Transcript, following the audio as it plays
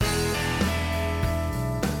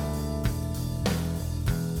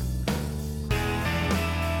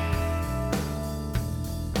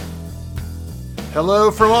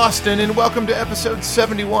Hello from Austin, and welcome to episode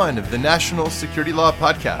 71 of the National Security Law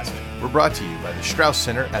Podcast. We're brought to you by the Strauss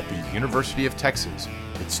Center at the University of Texas.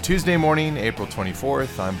 It's Tuesday morning, April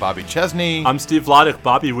 24th. I'm Bobby Chesney. I'm Steve Vladeck.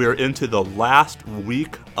 Bobby, we are into the last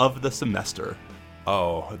week of the semester.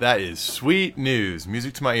 Oh, that is sweet news.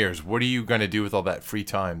 Music to my ears. What are you going to do with all that free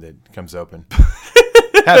time that comes open?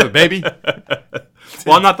 Have a baby?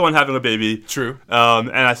 Well, I'm not the one having a baby. True.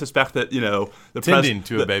 And I suspect that,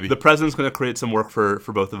 the president's going to create some work for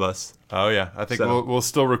both of us. Oh, yeah. I think we'll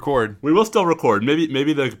still record. We will still record.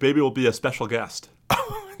 Maybe the baby will be a special guest.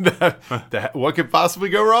 What could possibly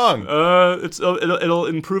go wrong? It'll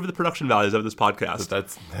improve the production values of this podcast.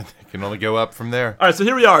 That can only go up from there. All right, so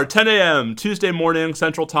here we are, 10 a.m., Tuesday morning,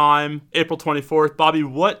 Central Time, April 24th. Bobby,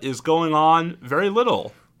 what is going on? Very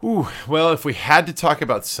little. Ooh, well, if we had to talk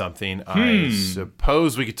about something, I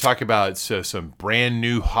suppose we could talk about some brand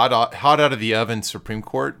new hot out of the oven Supreme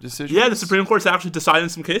Court decisions. Yeah, the Supreme Court's actually deciding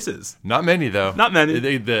some cases. Not many, though. Not many.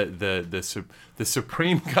 The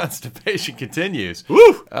Supreme constipation continues.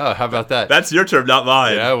 Woo! Oh, how about that? That's your term, not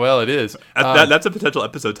mine. Yeah, well, it is. That's a potential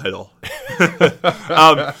episode title.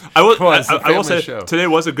 I will say today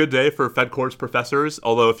was a good day for Fed Courts professors,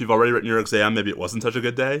 although if you've already written your exam, maybe it wasn't such a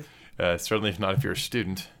good day. Certainly if not if you're a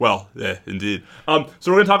student. Well, yeah, indeed. So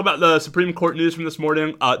we're going to talk about the Supreme Court news from this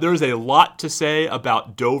morning. There is a lot to say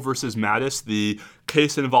about Doe versus Mattis, the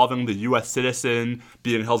case involving the U.S. citizen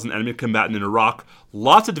being held as an enemy combatant in Iraq.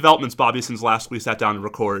 Lots of developments, Bobby, since last we sat down to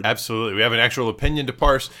record. Absolutely. We have an actual opinion to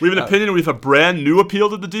parse. We have an opinion. We have a brand new appeal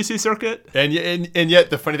to the D.C. Circuit. And yet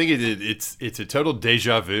the funny thing is it's a total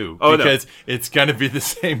deja vu. Because it's going to be the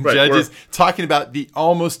same judges talking about the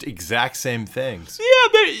almost exact same things.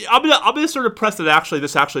 Yeah, I'll be sort of pressed that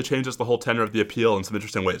this actually changes the whole tenor of the appeal in some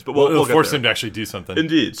interesting ways. But we'll force them to actually do something.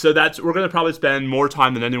 Indeed. So we're going to probably spend more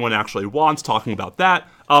time than anyone actually wants talking about that.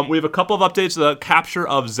 We have a couple of updates. The capture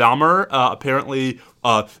of Zammar, apparently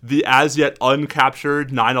the as yet uncaptured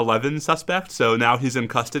 9/11 suspect. So now he's in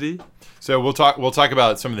custody. So we'll talk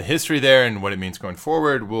about some of the history there and what it means going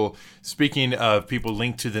forward. Speaking of people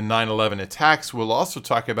linked to the 9/11 attacks, we'll also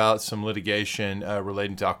talk about some litigation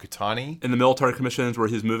relating to Al Qhatani. In the military commissions, where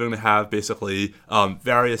he's moving to have basically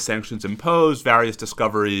various sanctions imposed, various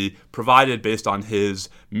discovery provided based on his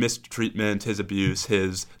mistreatment, his abuse,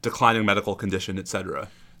 his declining medical condition, etc.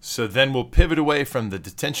 So then we'll pivot away from the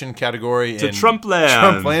detention category to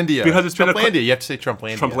Trumplandia. Because it's Trumplandia. You have to say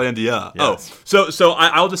Trumplandia. Trumplandia. Yes. Oh, so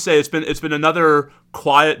I'll just say it's been another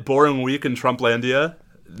quiet, boring week in Trumplandia.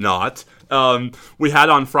 Not. We had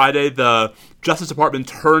on Friday the Justice Department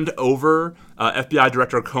turned over FBI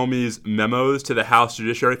Director Comey's memos to the House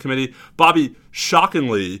Judiciary Committee. Bobby,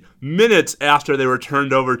 shockingly, minutes after they were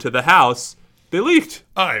turned over to the House, they leaked.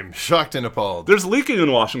 I'm shocked and appalled. There's leaking in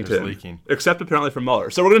Washington. There's leaking. Except apparently from Mueller.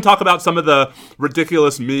 So we're going to talk about some of the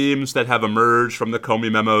ridiculous memes that have emerged from the Comey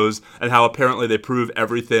memos and how apparently they prove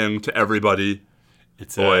everything to everybody.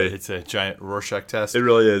 It's a giant Rorschach test. It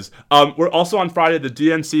really is. We're also on Friday, the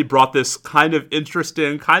DNC brought this kind of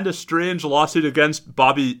interesting, kind of strange lawsuit against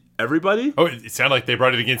Bobby everybody. Oh, it sounded like they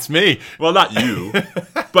brought it against me. Well, not you,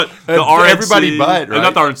 but the RNC. Everybody but, right?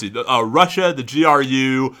 Not the RNC. Russia, the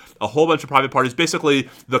GRU, a whole bunch of private parties. Basically,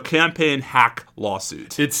 the campaign hack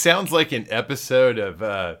lawsuit. It sounds like an episode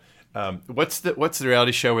of... what's the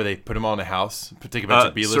reality show where they put them all in a house? Take a bunch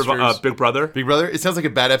of B-listers? Big Brother. Big Brother? It sounds like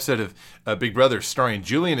a bad episode of Big Brother starring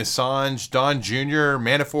Julian Assange, Don Jr.,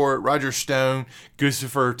 Manafort, Roger Stone,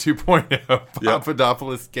 Guccifer 2.0,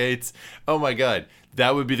 Papadopoulos, Gates. Oh my God.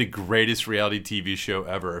 That would be the greatest reality TV show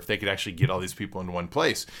ever if they could actually get all these people in one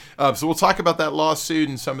place. So we'll talk about that lawsuit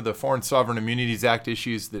and some of the Foreign Sovereign Immunities Act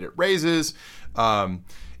issues that it raises.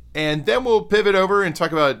 And then we'll pivot over and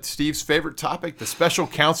talk about Steve's favorite topic, the Special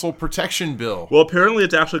Counsel Protection Bill. Well, apparently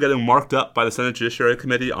it's actually getting marked up by the Senate Judiciary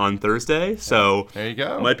Committee on Thursday. So there you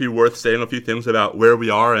go. It might be worth saying a few things about where we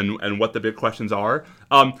are and what the big questions are.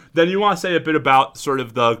 Then you want to say a bit about sort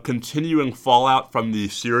of the continuing fallout from the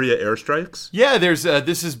Syria airstrikes? Yeah,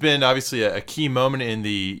 this has been obviously a key moment in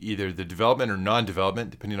either the development or non-development,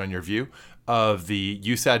 depending on your view, of the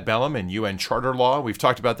Jus ad bellum and UN Charter Law. We've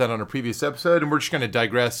talked about that on a previous episode, and we're just going to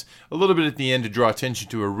digress a little bit at the end to draw attention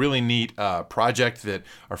to a really neat project that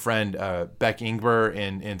our friend Beck Ingber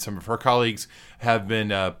and some of her colleagues have been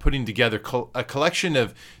putting together a collection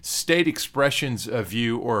of state expressions of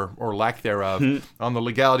view or lack thereof on the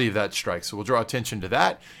legality of that strike. So we'll draw attention to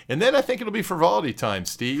that. And then I think it'll be frivolity time,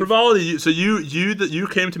 Steve. Frivolity. So you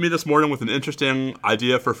came to me this morning with an interesting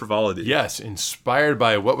idea for frivolity. Yes, inspired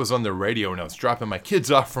by what was on the radio when I was dropping my kids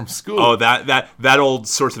off from school. Oh, that old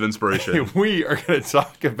source of inspiration. We are going to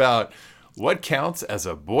talk about what counts as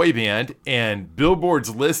a boy band and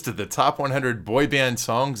Billboard's list of the top 100 boy band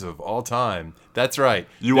songs of all time. That's right.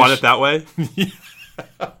 You want it that way?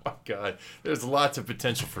 Oh, my God. There's lots of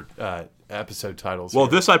potential for episode titles. Well,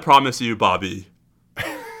 here. this I promise you, Bobby.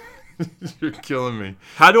 You're killing me.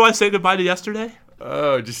 How do I say goodbye to yesterday?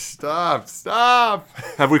 Oh, just stop.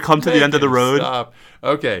 Have we come to the end of the road? Stop.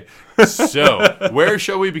 Okay, so where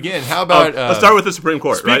shall we begin? How about let's start with the Supreme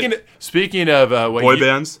Court. Speaking of boy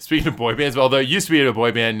bands. Speaking of boy bands, although it used to be a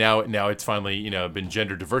boy band, now it's finally been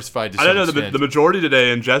gender diversified. I don't know. The majority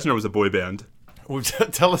today in Jesner was a boy band. Well,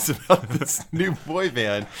 tell us about this new boy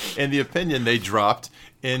band and the opinion they dropped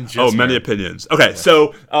in Jesner. Oh, many opinions. Okay,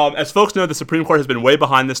 so as folks know, the Supreme Court has been way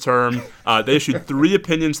behind this term. They issued 3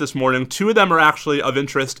 opinions this morning. 2 of them are actually of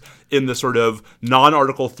interest in the sort of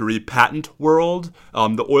non-Article 3 patent world.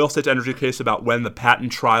 The oil states energy case about when the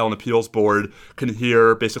Patent Trial and Appeals Board can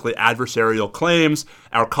hear basically adversarial claims.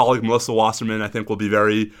 Our colleague Melissa Wasserman, I think, will be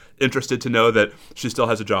very interested to know that she still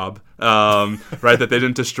has a job, right? That they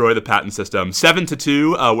didn't destroy the patent system.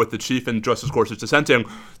 7-2 with the Chief and Justice Gorsuch dissenting.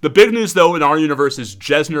 The big news, though, in our universe is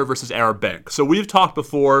Jesner versus Arab Bank. So we've talked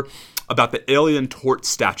before about the Alien Tort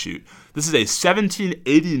Statute. This is a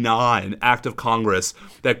 1789 act of Congress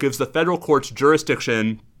that gives the federal courts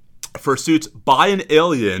jurisdiction for suits by an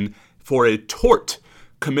alien for a tort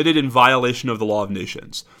committed in violation of the law of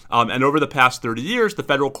nations. And over the past 30 years, the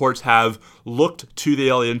federal courts have looked to the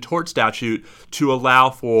Alien Tort Statute to allow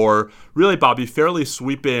for, really, Bobby, fairly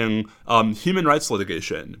sweeping human rights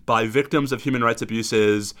litigation by victims of human rights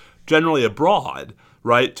abuses, generally abroad,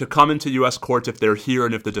 right, to come into U.S. courts if they're here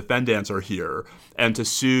and if the defendants are here, and to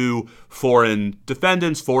sue foreign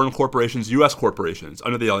defendants, foreign corporations, U.S. corporations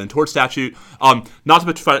under the Alien Tort Statute. Not to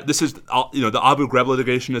be, this is, the Abu Ghraib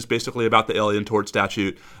litigation is basically about the Alien Tort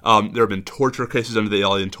Statute. There have been torture cases under the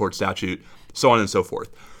Alien Tort Statute, so on and so forth.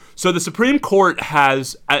 So the Supreme Court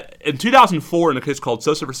has, in 2004, in a case called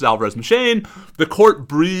Sosa versus Alvarez-Machain, the court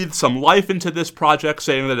breathed some life into this project,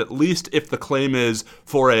 saying that at least if the claim is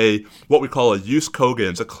for what we call a jus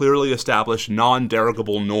cogens, a clearly established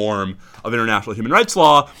non-derogable norm of international human rights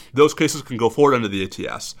law, those cases can go forward under the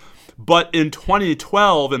ATS. But in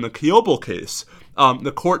 2012, in the Kiobel case,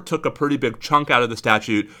 the court took a pretty big chunk out of the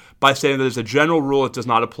statute by saying that as a general rule, it does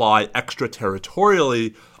not apply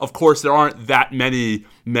extraterritorially. Of course, there aren't that many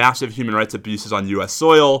massive human rights abuses on U.S.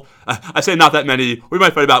 soil. I say not that many. We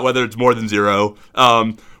might fight about whether it's more than 0.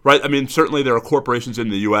 Right? I mean, certainly there are corporations in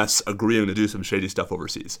the U.S. agreeing to do some shady stuff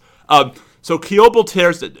overseas. So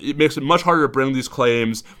Kiobel it makes it much harder to bring these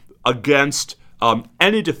claims against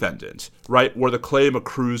any defendant, right, where the claim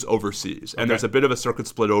accrues overseas. And there's a bit of a circuit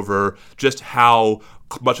split over just how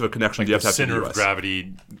much of a connection do you have to have to the center US. of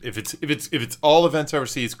gravity. If it's all events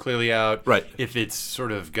overseas, clearly out. Right. If it's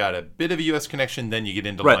sort of got a bit of a U.S. connection, then you get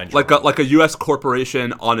into right. line drawing. Like a U.S.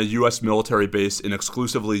 corporation on a U.S. military base in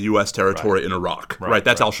exclusively U.S. territory in Iraq. Right.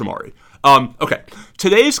 That's al-Shamari. Okay.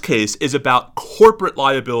 Today's case is about corporate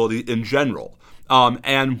liability in general.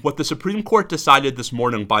 And what the Supreme Court decided this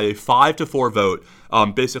morning by a 5-4 vote,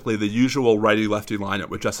 basically the usual righty-lefty lineup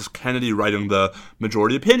with Justice Kennedy writing the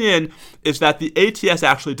majority opinion, is that the ATS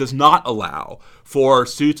actually does not allow for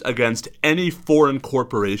suits against any foreign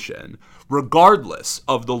corporation, regardless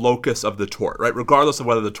of the locus of the tort, right? Regardless of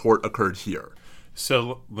whether the tort occurred here.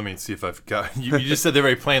 So let me see if I've got you just said that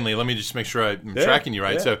very plainly. Let me just make sure I'm tracking you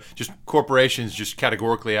right. So just corporations just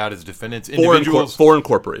categorically out as defendants. Individuals, foreign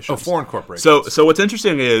corporations. Oh, foreign corporations. So what's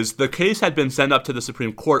interesting is the case had been sent up to the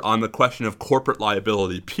Supreme Court on the question of corporate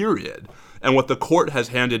liability, period. And what the court has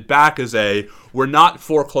handed back is we're not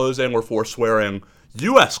foreclosing or forswearing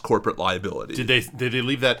U.S. corporate liability. Did they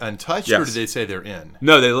leave that untouched, yes. Or did they say they're in?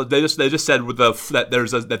 No, they just said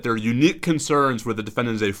that there are unique concerns where the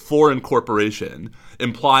defendant is a foreign corporation,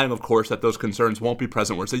 implying, of course, that those concerns won't be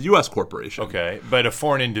present where it's a U.S. corporation. Okay, but a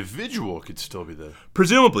foreign individual could still be the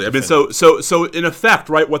presumably. defendant. I mean, so in effect,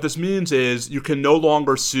 right? What this means is you can no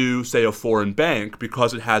longer sue, say, a foreign bank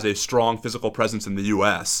because it has a strong physical presence in the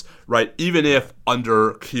U.S. Right? Even if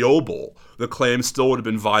under Kiobel, the claim still would have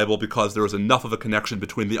been viable because there was enough of a connection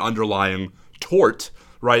between the underlying tort,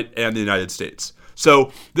 right, and the United States.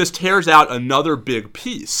 So this tears out another big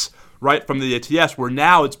piece, right, from the ATS, where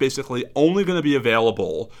now it's basically only going to be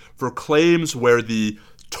available for claims where the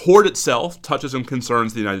tort itself touches and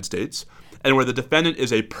concerns the United States and where the defendant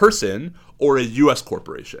is a person or a U.S.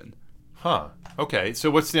 corporation. Huh. Okay. So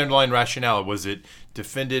what's the underlying rationale? Was it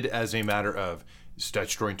defended as a matter of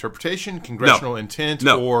statutory interpretation, congressional intent,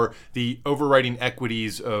 or the overriding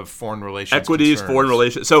equities of foreign relations? Equities, concerns? Foreign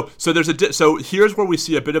relations. So there's so here's where we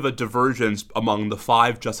see a bit of a divergence among the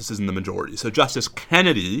 5 justices in the majority. So Justice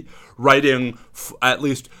Kennedy, writing at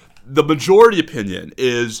least The majority opinion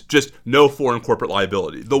is just no foreign corporate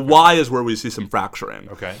liability. The why is where we see some fracturing.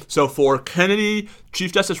 Okay. So for Kennedy,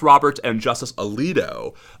 Chief Justice Roberts, and Justice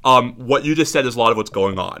Alito, what you just said is a lot of what's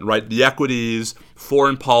going on, right? The equities,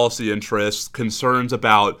 foreign policy interests, concerns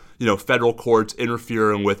about, federal courts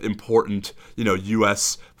interfering with important,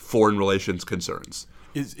 U.S. foreign relations concerns.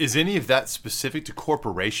 Is any of that specific to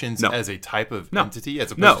corporations No. as a type of No. entity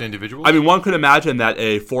as opposed No. to individuals? I mean, one could imagine that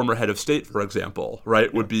a former head of state, for example,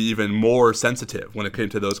 right, would be even more sensitive when it came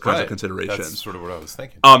to those kinds of considerations. That's sort of what I was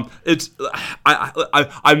thinking. I'm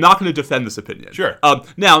not going to defend this opinion. Sure.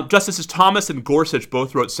 Now, Justices Thomas and Gorsuch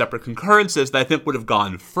both wrote separate concurrences that I think would have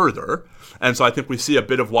gone further. And so I think we see a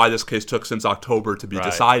bit of why this case took since October to be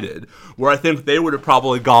decided, where I think they would have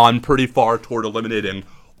probably gone pretty far toward eliminating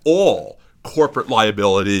all corporate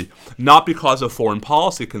liability, not because of foreign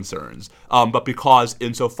policy concerns, but because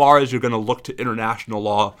insofar as you're going to look to international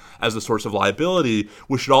law as the source of liability,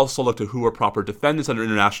 we should also look to who are proper defendants under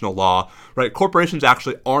international law, right? Corporations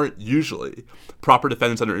actually aren't usually proper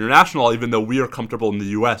defendants under international law, even though we are comfortable in the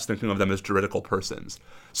U.S. thinking of them as juridical persons.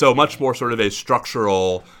 So much more sort of a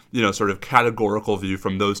structural, sort of categorical view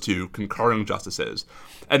from those two concurring justices.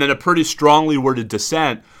 And then a pretty strongly worded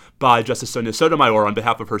dissent by Justice Sonia Sotomayor on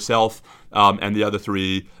behalf of herself and the other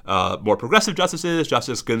three more progressive justices,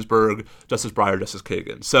 Justice Ginsburg, Justice Breyer, Justice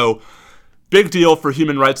Kagan. So big deal for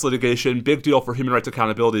human rights litigation, big deal for human rights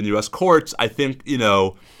accountability in U.S. courts. I think,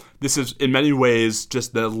 this is in many ways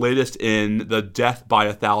just the latest in the death by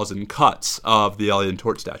 1,000 cuts of the Alien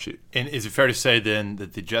Tort Statute. And is it fair to say then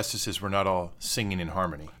that the justices were not all singing in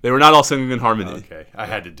harmony? They were not all singing in harmony. Okay, I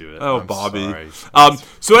had to do it. Oh, I'm Bobby. sorry.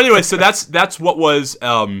 So anyway, so that's what was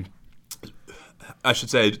I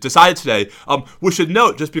should say, decided today. We should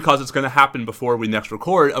note, just because it's going to happen before we next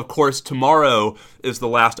record, of course, tomorrow is the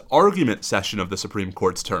last argument session of the Supreme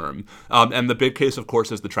Court's term. And the big case, of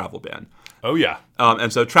course, is the travel ban. Oh, yeah.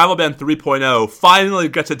 And so Travel Ban 3.0 finally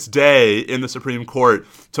gets its day in the Supreme Court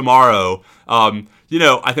tomorrow. I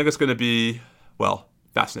think it's going to be,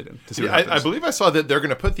 fascinating to see what happens. I believe I saw that they're going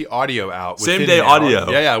to put the audio out. Same day audio.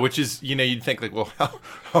 Yeah, which is, you'd think like,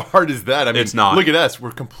 how hard is that? I mean, it's not. Look at us.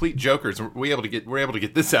 We're complete jokers. We're able to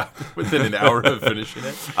get this out within an hour of finishing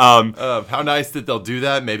it. How nice that they'll do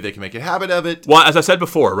that. Maybe they can make a habit of it. Well, as I said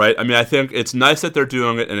before, right? I mean, I think it's nice that they're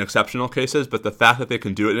doing it in exceptional cases, but the fact that they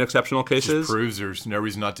can do it in exceptional cases just proves there's no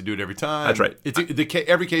reson not to do it every time. That's right.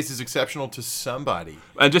 Every case is exceptional to somebody.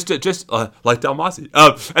 And just like Dalmasi.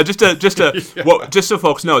 And just so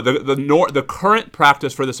folks know, the current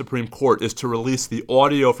practice for the Supreme Court is to release the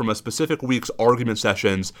audio from a specific week's argument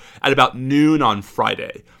sessions at about noon on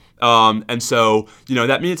Friday. And so,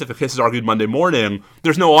 that means if a case is argued Monday morning,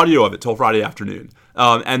 there's no audio of it till Friday afternoon.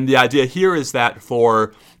 And the idea here is that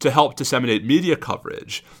to help disseminate media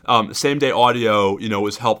coverage, same-day audio,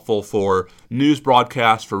 is helpful for news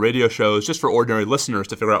broadcasts, for radio shows, just for ordinary listeners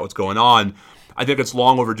to figure out what's going on. I think it's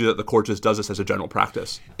long overdue that the court just does this as a general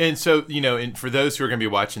practice. And so, and for those who are going to be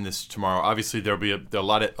watching this tomorrow, obviously there'll be a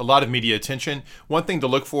lot of media attention. One thing to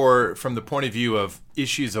look for from the point of view of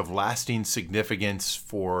issues of lasting significance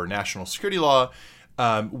for national security law,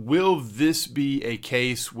 will this be a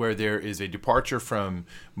case where there is a departure from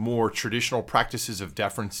more traditional practices of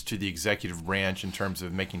deference to the executive branch in terms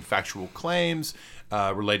of making factual claims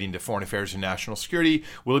relating to foreign affairs and national security?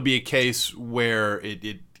 Will it be a case where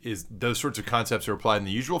it is those sorts of concepts are applied in the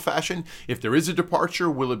usual fashion? If there is a departure,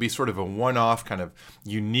 will it be sort of a one-off kind of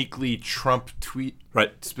uniquely Trump tweet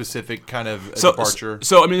specific kind of departure?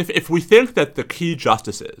 So, I mean, if we think that the key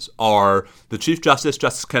justices are the Chief Justice,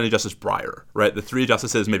 Justice Kennedy, Justice Breyer, right, the three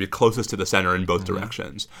justices maybe closest to the center in both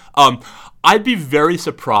directions, I'd be very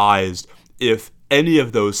surprised if any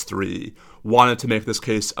of those three wanted to make this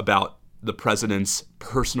case about the president's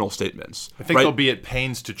personal statements. I think they'll be at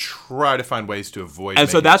pains to try to find ways to avoid. And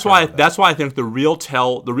so that's why I think the real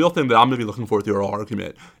thing that I'm going to be looking for with the oral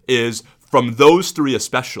argument is from those three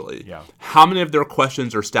especially, how many of their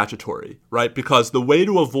questions are statutory, right? Because the way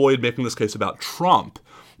to avoid making this case about Trump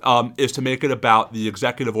is to make it about the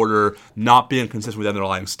executive order not being consistent with the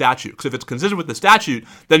underlying statute. Because if it's consistent with the statute,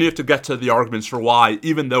 then you have to get to the arguments for why,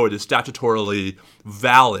 even though it is statutorily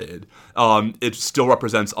valid, it still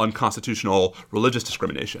represents unconstitutional religious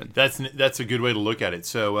discrimination. That's a good way to look at it.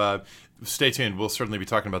 So stay tuned. We'll certainly be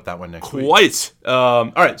talking about that one next week. Quite.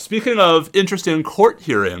 All right. Speaking of interesting court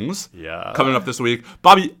hearings coming up this week,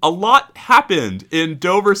 Bobby, a lot happened in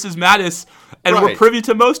Doe versus Mattis, and we're privy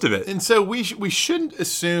to most of it. And so we shouldn't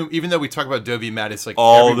assume, even though we talk about Doe v. Mattis like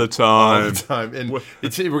all the time, and we're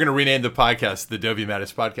going to rename the podcast the Doe v.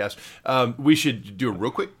 Mattis podcast. We should do a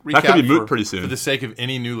real quick recap. That could be moot pretty soon, for the sake of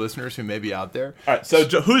any new listeners who may be out there. All right. So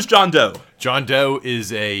who's John Doe? John Doe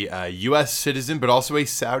is a U.S. citizen, but also a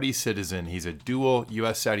Saudi citizen. He's a dual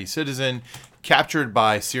U.S.-Saudi citizen, captured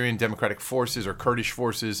by Syrian Democratic Forces or Kurdish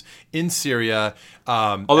forces in Syria.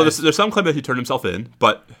 Although there's some claim that he turned himself in,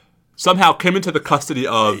 but somehow came into the custody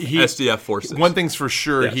of SDF forces. One thing's for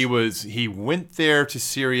sure, Yes. he went there to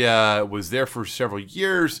Syria, was there for several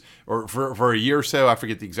years, or for a year or so. I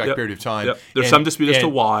forget the exact period of time. Yep. There's some dispute as to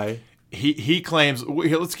why. He claims,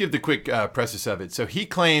 let's give the quick preface of it. So he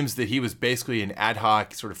claims that he was basically an ad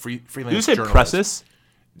hoc sort of freelance Did you say journalist. preface?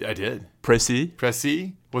 I did.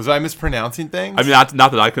 Précis? Was I mispronouncing things? I mean,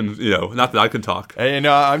 not that I can talk. Hey,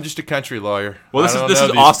 no, I'm just a country lawyer. Well, this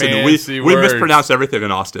is Austin. We mispronounce everything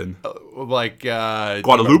in Austin. Like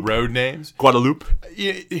Guadeloupe road names. Guadeloupe.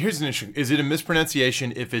 Here's an interesting. Is it a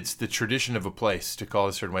mispronunciation if it's the tradition of a place to call it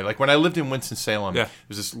a certain way? Like when I lived in Winston-Salem, there's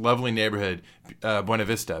this lovely neighborhood, Buena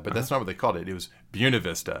Vista, but that's not what they called it. It was Buena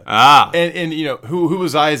Vista. And who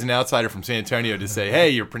was I as an outsider from San Antonio to say, hey,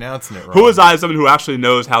 you're pronouncing it wrong? Who was I as someone who actually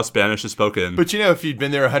knows how Spanish is spoken? But if you'd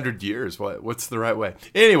been there 100 years, what's the right way?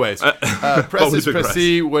 Anyways,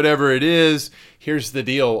 press, whatever it is, here's the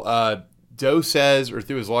deal. Doe says, or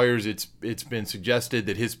through his lawyers, it's been suggested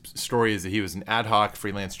that his story is that he was an ad hoc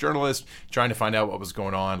freelance journalist trying to find out what was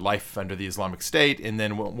going on, life under the Islamic State, and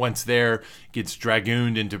then once there, gets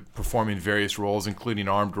dragooned into performing various roles, including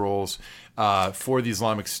armed roles for the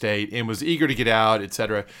Islamic State, and was eager to get out,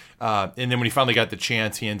 etc. And then when he finally got the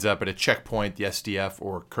chance, he ends up at a checkpoint, the SDF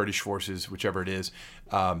or Kurdish forces, whichever it is,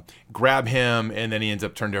 grab him, and then he ends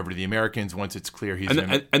up turned over to the Americans once it's clear he's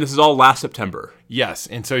and this is all last September. Yes,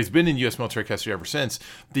 and so he's been in U.S. military custody ever since.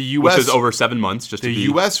 The U.S. Which is over 7 months.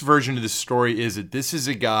 U.S. version of this story is that this is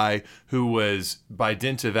a guy who was, by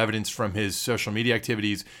dint of evidence from his social media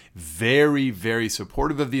activities, very, very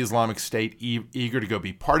supportive of the Islamic State, eager to go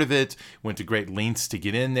be part of it, went to great lengths to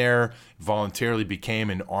get in there, voluntarily became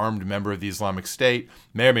an armed member of the Islamic State,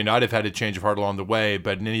 may or may not have had a change of heart along the way,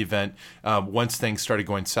 but in any event, once things started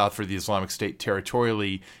going south for the Islamic State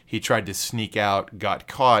territorially, he tried to sneak out, got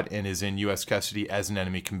caught, and is in U.S. custody as an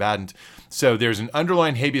enemy combatant. So there's an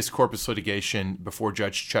underlying habeas corpus litigation before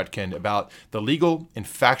Judge Chutkan about the legal and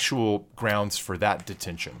factual grounds for that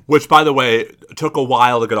detention. Which, by the way, took a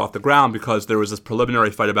while to get off the ground because there was this preliminary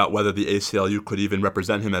fight about whether the ACLU could even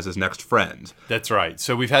represent him as his next friend. That's right.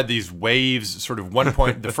 So we've had these waves, sort of one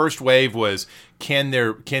point. The first wave was, can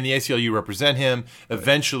the ACLU represent him?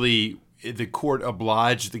 Eventually, the court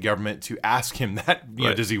obliged the government to ask him that,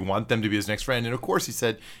 does he want them to be his next friend? And of course he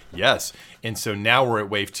said yes. And so now we're at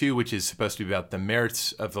wave 2, which is supposed to be about the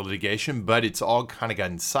merits of the litigation, but it's all kind of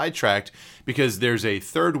gotten sidetracked because there's a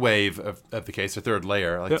third wave of the case, a third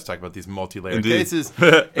layer. I like to talk about these multi-layered cases.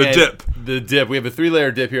 The dip. We have a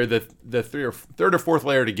 3-layer dip here. The third or fourth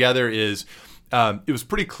layer together is it was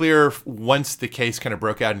pretty clear once the case kind of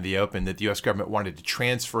broke out in the open that the U.S. government wanted to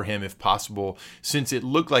transfer him if possible, since it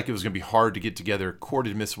looked like it was going to be hard to get together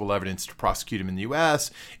court-admissible evidence to prosecute him in the U.S.,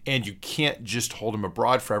 and you can't just hold him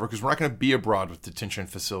abroad forever because we're not going to be abroad with detention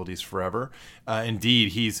facilities forever.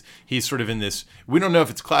 Indeed, he's sort of in this, we don't know if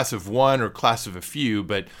it's class of one or class of a few,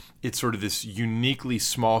 but it's sort of this uniquely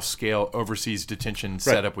small-scale overseas detention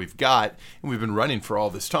setup we've got, and we've been running for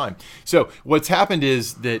all this time. So what's happened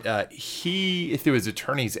is that he, through his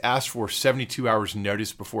attorneys, asked for 72 hours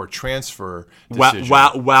notice before transfer decision.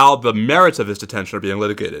 While the merits of his detention are being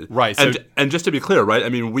litigated. Right. And just to be clear, right, I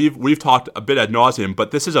mean, we've talked a bit ad nauseum,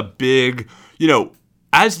 but this is a big,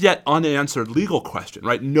 as yet unanswered legal question,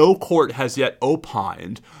 right? No court has yet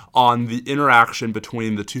opined on the interaction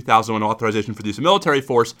between the 2001 authorization for the use of military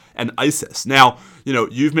force and ISIS. Now,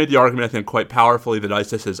 you've made the argument, I think, quite powerfully that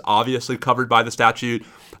ISIS is obviously covered by the statute.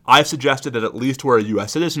 I've suggested that at least where a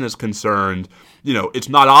U.S. citizen is concerned, it's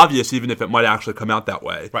not obvious even if it might actually come out that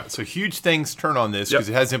way. Right. So huge things turn on this because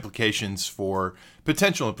it has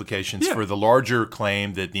potential implications for the larger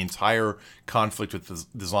claim that the entire conflict with the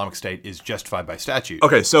Islamic State is justified by statute.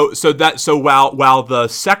 Okay. So while the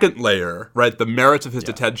second layer, right, the merits of his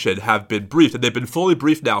detention have been briefed, and they've been fully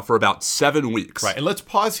briefed now for about 7 weeks. Right. And let's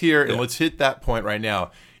pause here and let's hit that point right now.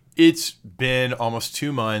 It's been almost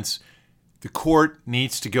 2 months. The court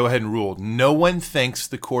needs to go ahead and rule. No one thinks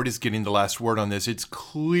the court is getting the last word on this. It's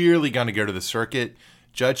clearly going to go to the circuit.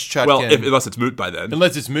 Judge Chutkan. Well, unless it's moot by then.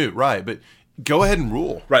 Unless it's moot, right. But go ahead and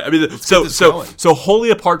rule. Right. I mean, so wholly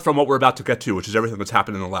apart from what we're about to get to, which is everything that's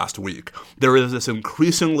happened in the last week, there is this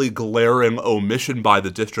increasingly glaring omission by the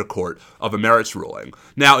district court of a merits ruling.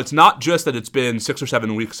 Now, it's not just that it's been 6 or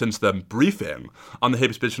 7 weeks since the briefing on the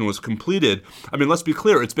habeas petition was completed. I mean, let's be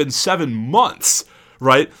clear. It's been 7 months.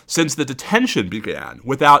 right, since the detention began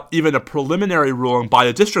without even a preliminary ruling by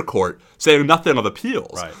a district court saying nothing of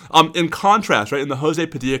appeals. Right. In contrast, right, in the Jose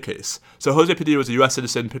Padilla case, so Jose Padilla was a U.S.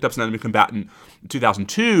 citizen, picked up as an enemy combatant in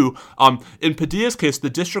 2002. In Padilla's case, the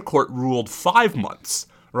district court ruled 5 months,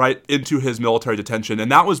 right, into his military detention.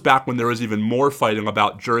 And that was back when there was even more fighting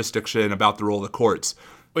about jurisdiction, about the role of the courts.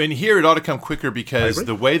 And here it ought to come quicker because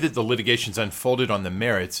the way that the litigation's unfolded on the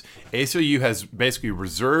merits, ACLU has basically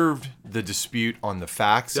reserved the dispute on the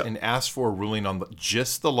facts and asked for a ruling on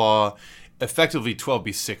just the law, effectively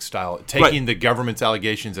 12b6 style, taking the government's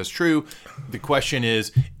allegations as true. The question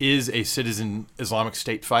is a citizen Islamic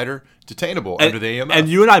State fighter detainable under the AMO? And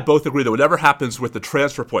you and I both agree that whatever happens with the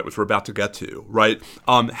transfer point, which we're about to get to, right,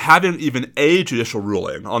 having even a judicial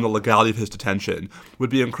ruling on the legality of his detention would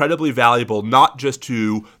be incredibly valuable, not just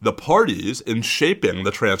to the parties in shaping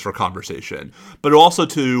the transfer conversation, but also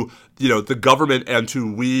to, the government and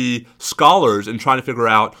to we scholars in trying to figure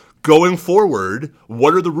out, going forward,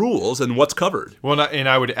 what are the rules and what's covered? Well, and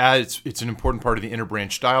I would add it's an important part of the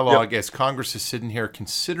interbranch dialogue as Congress is sitting here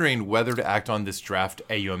considering whether to act on this draft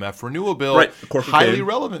AUMF renewal bill. Right. Highly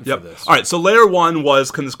relevant for this. All right, so layer one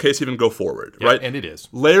was, can this case even go forward? Right, and it is.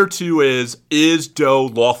 Layer two is Doe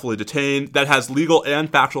lawfully detained? That has legal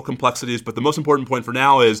and factual complexities, but the most important point for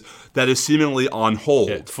now is that is seemingly on hold.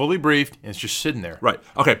 Yeah, it's fully briefed, and it's just sitting there. Right.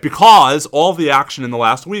 Okay, because all the action in the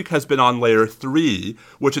last week has been on layer three,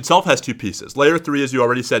 which itself has two pieces. Layer three, as you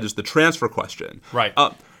already said, is the transfer question. Right.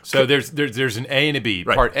 So there's an A and a B.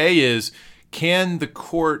 Right. Part A is, has the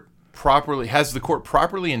court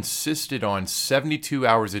properly insisted on 72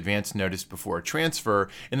 hours advance notice before a transfer?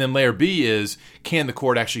 And then layer B is, can the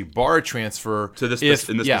court actually bar a transfer to this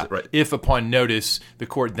if upon notice the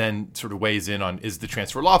court then sort of weighs in on, is the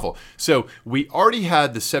transfer lawful? So we already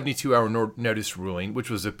had the 72-hour notice ruling, which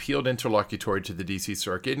was appealed interlocutory to the D.C.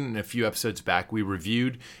 Circuit. And a few episodes back, we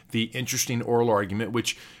reviewed the interesting oral argument,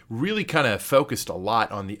 which really kind of focused a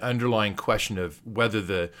lot on the underlying question of whether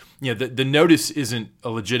the notice isn't a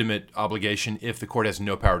legitimate obligation if the court has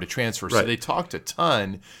no power to transfer. Right. So they talked a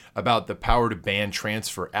ton about the power to ban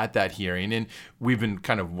transfer at that hearing. And we've been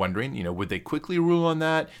kind of wondering, would they quickly rule on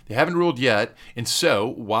that? They haven't ruled yet. And so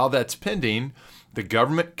while that's pending, the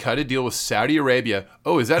government cut a deal with Saudi Arabia.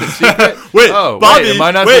 Oh, is that a secret? Bobby, am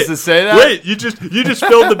I not supposed to say that? Wait, you just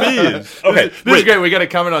spilled the beans. Okay, this is great. We got to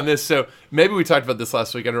comment on this. So maybe we talked about this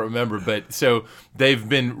last week. I don't remember, but so they've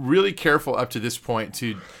been really careful up to this point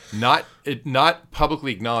to not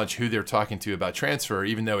publicly acknowledge who they're talking to about transfer,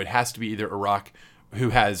 even though it has to be either Iraq, who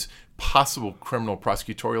has possible criminal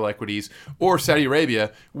prosecutorial equities, or Saudi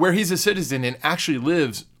Arabia, where he's a citizen and actually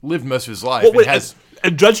lived most of his life.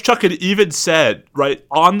 And Judge Chutkan even said, right,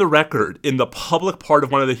 on the record in the public part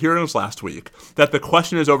of one of the hearings last week, that the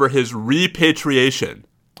question is over his repatriation.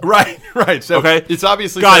 Right. So it's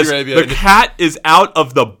obviously Guys, Saudi Arabia. The cat is out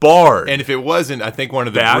of the barn. And if it wasn't, I think one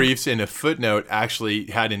of the briefs in a footnote actually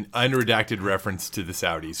had an unredacted reference to the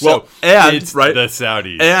Saudis. So it's the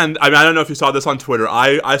Saudis. And I don't know if you saw this on Twitter.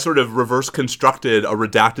 I sort of reverse constructed a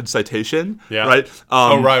redacted citation. Yeah. Right.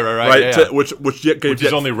 Right. Yeah. Which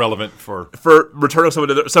is only relevant for returning someone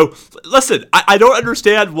to the. So listen, I don't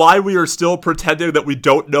understand why we are still pretending that we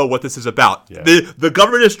don't know what this is about. Yeah. The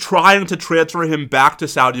government is trying to transfer him back to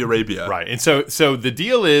Saudi Arabia. Right. And so the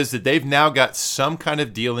deal is that they've now got some kind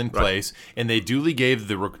of deal in place, and they duly gave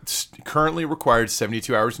the currently required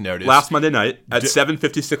 72 hours notice. Last Monday night at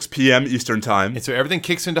 7:56 p.m. Eastern Time. And so everything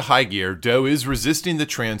kicks into high gear. Doe is resisting the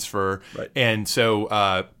transfer. Right. And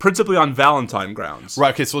so principally on Valentine grounds.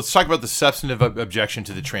 Right. Okay, so let's talk about the substantive objection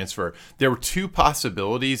to the transfer. There were two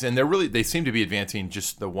possibilities, and they seem to be advancing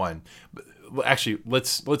just the one. Actually,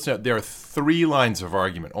 let's note there are three lines of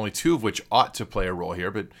argument, only two of which ought to play a role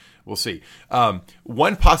here, but we'll see.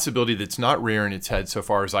 One possibility that's not rearing its head so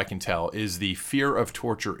far as I can tell is the fear of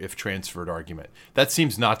torture if transferred argument. That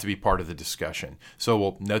seems not to be part of the discussion. So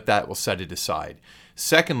we'll note that. We'll set it aside.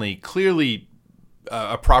 Secondly, clearly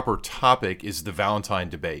a proper topic is the Valentine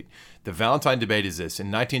debate. The Valentine debate is this. In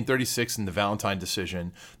 1936, in the Valentine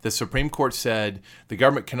decision, the Supreme Court said the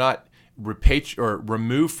government cannot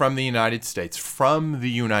remove from the United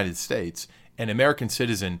States an American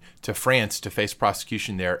citizen to France to face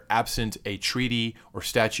prosecution there absent a treaty or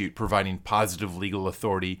statute providing positive legal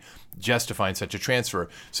authority justifying such a transfer.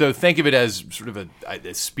 So think of it as sort of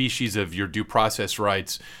a species of your due process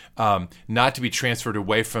rights, not to be transferred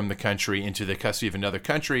away from the country into the custody of another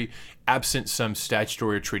country absent some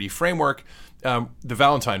statutory or treaty framework. The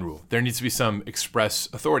Valentine rule. There needs to be some express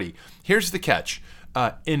authority. Here's the catch.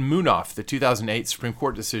 In Munaf, the 2008 Supreme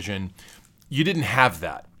Court decision, you didn't have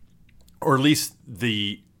that. Or at least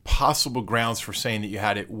the possible grounds for saying that you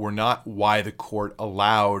had it were not why the court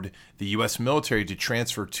allowed the U.S. military to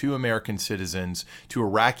transfer two American citizens to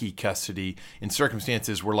Iraqi custody in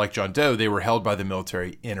circumstances where, like John Doe, they were held by the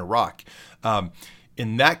military in Iraq.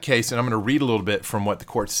 In that case, and I'm going to read a little bit from what the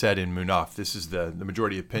court said in Munaf. This is the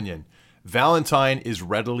majority opinion. Valentine is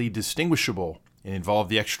readily distinguishable and involved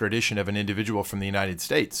the extradition of an individual from the United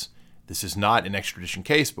States. This is not an extradition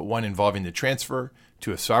case, but one involving the transfer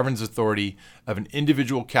to a sovereign's authority of an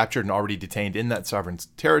individual captured and already detained in that sovereign's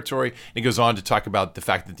territory. And it goes on to talk about the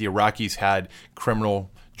fact that the Iraqis had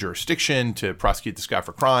criminal jurisdiction to prosecute this guy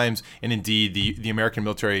for crimes, and indeed the American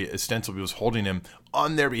military ostensibly was holding him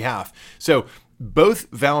on their behalf. So both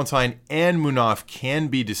Valentine and Munaf can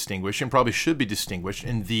be distinguished and probably should be distinguished,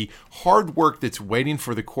 and the hard work that's waiting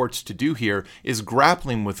for the courts to do here is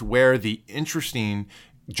grappling with where the interesting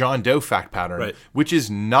John Doe fact pattern, which is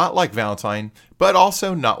not like Valentine, but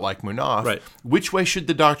also not like Munaf. Which way should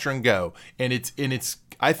the doctrine go? And it's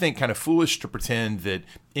I think kind of foolish to pretend that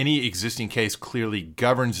any existing case clearly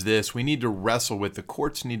governs this. We need to wrestle with, the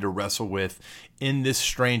courts need to wrestle with, in this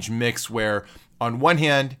strange mix where on one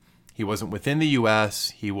hand, he wasn't within the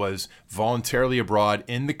U.S. He was voluntarily abroad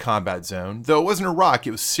in the combat zone. Though it wasn't Iraq,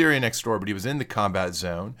 it was Syria next door, but he was in the combat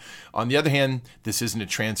zone. On the other hand, this isn't a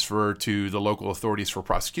transfer to the local authorities for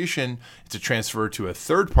prosecution. It's a transfer to a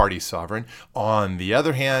third-party sovereign. On the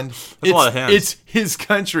other hand, it's his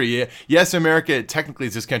country. Yes, America technically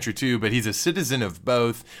is his country too, but he's a citizen of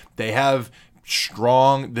both. They have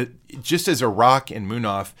just as Iraq and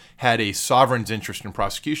Munaf had a sovereign's interest in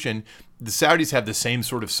prosecution, the Saudis have the same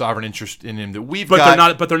sort of sovereign interest in him that we've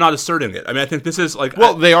got. But they're not asserting it. I mean, I think this is like...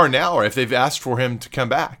 Well, they are now, or if they've asked for him to come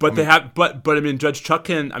back. But I mean, Judge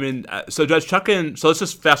Chutkan, so let's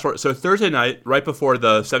just fast forward. So Thursday night, right before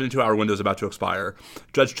the 72-hour window is about to expire,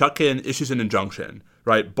 Judge Chutkan issues an injunction,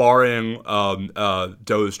 right, barring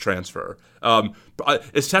Doe's transfer.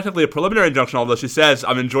 It's technically a preliminary injunction, although she says,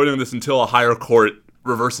 I'm enjoining this until a higher court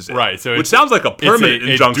reverses it. Right. So which sounds like a permanent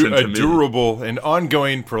injunction to me. A durable and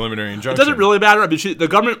ongoing preliminary injunction. It doesn't really matter. I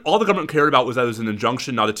mean, all the government cared about was that it was an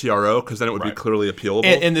injunction, not a TRO, because then it would be clearly appealable.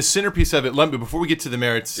 And the centerpiece of it, before we get to the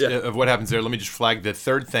merits of what happens there, let me just flag the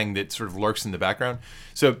third thing that sort of lurks in the background.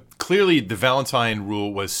 So clearly the Valentine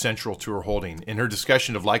rule was central to her holding. In her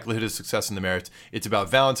discussion of likelihood of success in the merits, it's about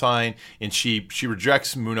Valentine, and she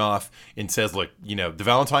rejects Munaf and says, look, the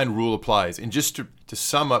Valentine rule applies. And just to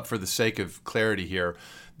sum up for the sake of clarity here,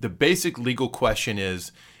 the basic legal question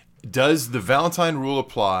is, does the Valentine rule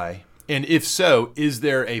apply? And if so, is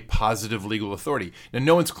there a positive legal authority? Now,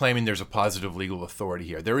 no one's claiming there's a positive legal authority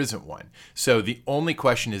here. There isn't one. So the only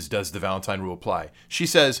question is, does the Valentine rule apply? She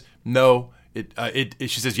says, no.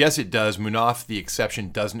 She says, yes, it does. Munaf, the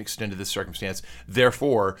exception, doesn't extend to this circumstance.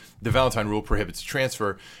 Therefore, the Valentine rule prohibits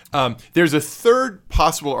transfer. There's a third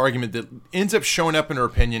possible argument that ends up showing up in her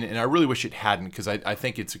opinion, and I really wish it hadn't because I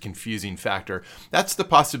think it's a confusing factor. That's the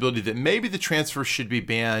possibility that maybe the transfer should be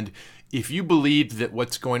banned if you believed that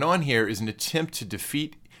what's going on here is an attempt to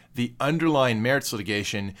defeat the underlying merits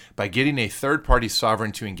litigation by getting a third-party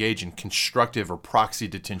sovereign to engage in constructive or proxy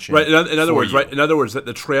detention. Right. In other words, that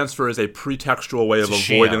the transfer is a pretextual way of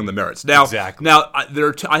avoiding the merits. Now, exactly.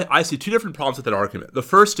 I see two different problems with that argument. The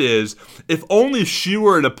first is, if only she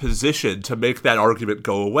were in a position to make that argument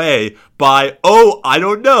go away by,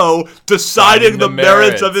 deciding the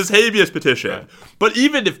merits of his habeas petition. Right. But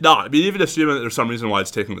even if not, even assuming that there's some reason why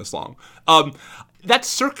it's taking this long, that's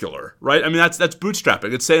circular, right? I mean, that's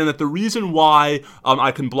bootstrapping. It's saying that the reason why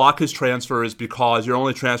I can block his transfer is because you're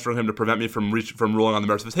only transferring him to prevent me from ruling on the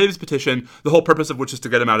merits of his habeas petition, the whole purpose of which is to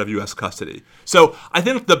get him out of U.S. custody. So I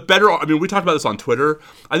think we talked about this on Twitter.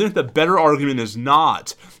 I think the better argument is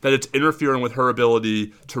not that it's interfering with her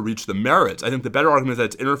ability to reach the merits. I think the better argument is that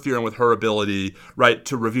it's interfering with her ability, right,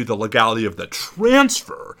 to review the legality of the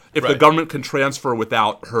transfer if the government can transfer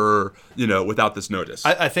without her, without this notice.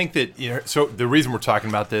 I think that, so the reason we're talking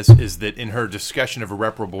about this is that in her discussion of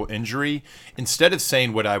irreparable injury, instead of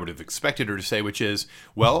saying what I would have expected her to say, which is,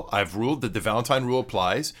 well, I've ruled that the Valentine rule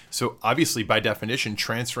applies, so obviously by definition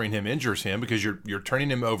transferring him injures him because you're turning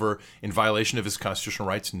him over in violation of his constitutional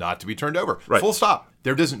rights not to be turned over. Right. Full stop.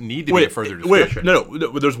 There doesn't need to be a further discussion. No,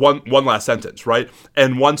 there's one last sentence, right?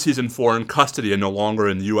 And once he's in foreign custody and no longer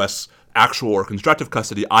in U.S. actual or constructive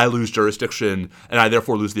custody, I lose jurisdiction, and I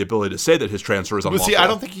therefore lose the ability to say that his transfer is unlawful. Well, see, I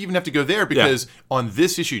don't think you even have to go there because on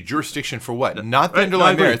this issue, jurisdiction for what? Not the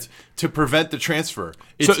underlying merits, to prevent the transfer.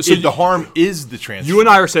 The harm is the transfer. You and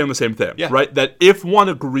I are saying the same thing, right? That if one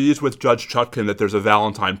agrees with Judge Chutkan that there's a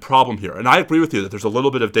Valentine problem here, and I agree with you that there's a little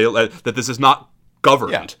bit of that this is not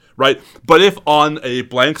governed, right? But if on a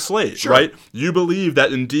blank slate, right, you believe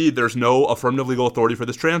that indeed there's no affirmative legal authority for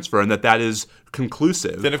this transfer and that is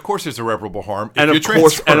conclusive, then of course there's irreparable harm. And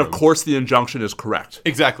of course the injunction is correct.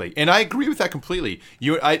 Exactly, and I agree with that completely.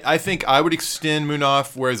 I think I would extend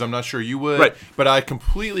Munaf, whereas I'm not sure you would. Right. But I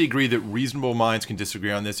completely agree that reasonable minds can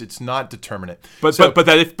disagree on this. It's not determinate. But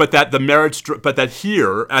that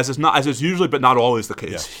here, as is usually but not always the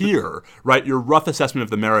case, here, right, your rough assessment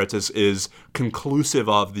of the merits is conclusive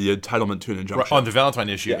of the entitlement to an injunction on the Valentine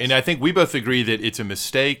issue. Yes. And I think we both agree that it's a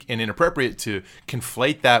mistake and inappropriate to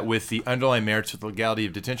conflate that with the underlying merits of the legality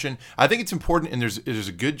of detention. I think it's important, and there's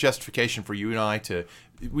a good justification for you and I to.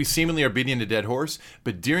 We seemingly are beating a dead horse,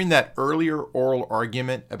 but during that earlier oral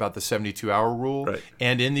argument about the 72-hour rule, right,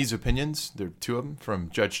 and in these opinions, there are two of them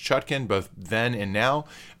from Judge Chutkan, both then and now,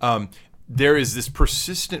 there is this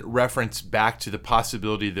persistent reference back to the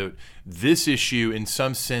possibility that this issue in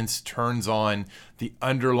some sense turns on the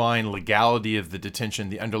underlying legality of the detention,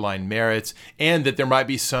 the underlying merits, and that there might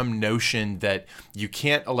be some notion that you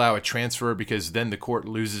can't allow a transfer because then the court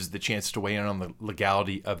loses the chance to weigh in on the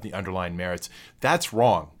legality of the underlying merits. That's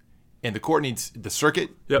wrong. And the court needs the circuit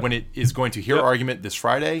when it is going to hear argument this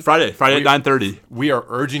Friday. Friday at 9:30. We are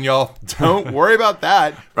urging y'all, don't worry about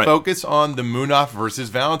that. Right. Focus on the Munaf versus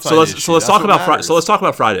Valentine issue. So let's talk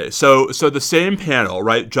about Friday. So the same panel,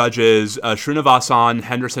 right? Judges Srinivasan,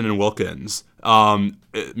 Henderson, and Wilkins.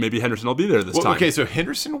 Maybe Henderson will be there this time. Okay, so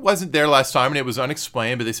Henderson wasn't there last time, and it was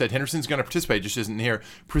unexplained, but they said Henderson's going to participate, just isn't here.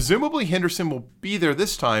 Presumably Henderson will be there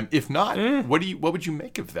this time. If not, what would you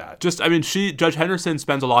make of that? Judge Henderson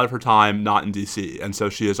spends a lot of her time not in D.C., and so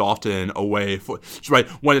she is often away right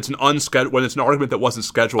when it's an argument that wasn't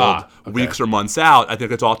scheduled weeks or months out. I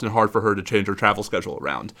think it's often hard for her to change her travel schedule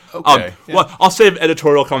around. Okay, well, I'll save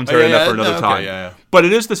editorial commentary on that for another time. Yeah. But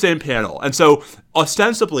it is the same panel, and so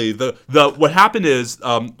ostensibly the what happened is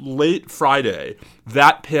late Friday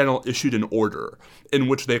that panel issued an order in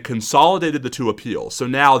which they consolidated the two appeals. So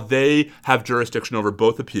now they have jurisdiction over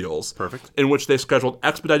both appeals. Perfect. In which they scheduled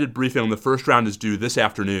expedited briefing. The first round is due this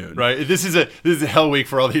afternoon. Right. This is a hell week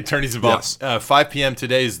for all the attorneys involved. Yes. 5 p.m.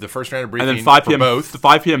 today is the first round of briefing. And then 5 p.m. for both.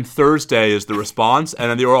 5 p.m. Thursday is the response, and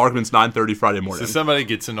then the oral argument's 9:30 Friday morning. So somebody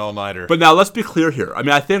gets an all-nighter. But now let's be clear here.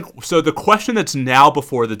 I think so. The question that's now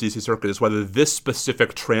before the D.C. Circuit is whether this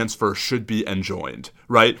specific transfer should be enjoined.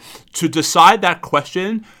 Right. To decide that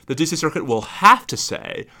question, the D.C. Circuit will have to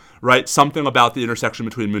say, right, something about the intersection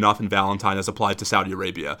between Munaf and Valentine as applied to Saudi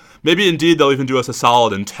Arabia. Maybe indeed they'll even do us a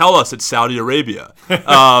solid and tell us it's Saudi Arabia.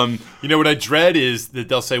 What I dread is that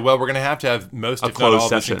they'll say, well, we're going to have most, if not all,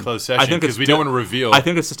 this in closed session because we don't want to reveal. I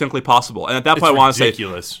think it's distinctly possible. And at that point I want to say,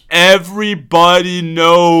 ridiculous. Everybody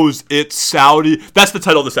knows it's Saudi. That's the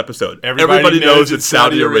title of this episode. Everybody knows it's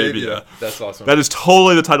Saudi Arabia. That's awesome. That is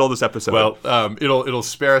totally the title of this episode. Well, it'll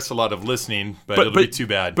spare us a lot of listening, but it'll be too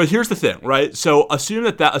bad. But here's the thing, right? So assume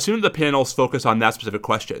that the panel's focus on that specific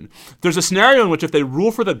question. There's a scenario in which if they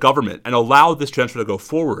rule for the government and allow this transfer to go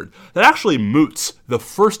forward, that actually moots the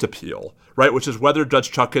first appeal, right, which is whether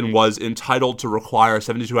Judge Chutkan was entitled to require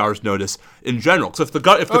 72 hours notice in general. So if the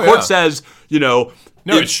court says,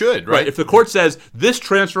 it should, right? If the court says this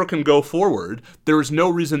transfer can go forward, there is no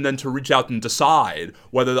reason then to reach out and decide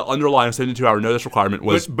whether the underlying 72-hour notice requirement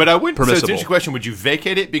was but I wouldn't. permissible. So it's an interesting question. Would you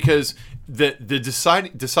vacate it? Because the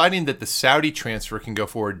deciding that the Saudi transfer can go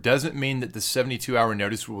forward doesn't mean that the 72-hour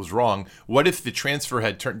notice rule was wrong. What if the transfer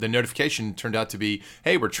the notification turned out to be,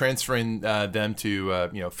 hey, we're transferring them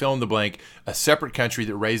to fill in the blank, a separate country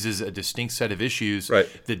that raises a distinct set of issues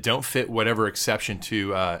that don't fit whatever exception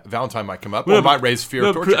to Valentine might come up or might raise fear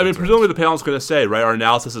of torture. Presumably the panel's going to say, right, our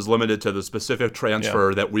analysis is limited to the specific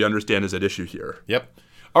transfer that we understand is at issue here. Yep.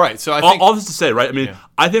 All right, so I think all this to say, right?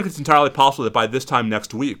 I think it's entirely possible that by this time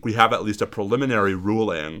next week we have at least a preliminary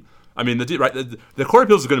ruling. The Court of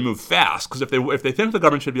Appeals is going to move fast because if they think the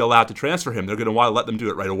government should be allowed to transfer him, they're going to want to let them do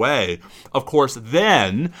it right away. Of course,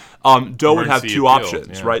 then Doe would have two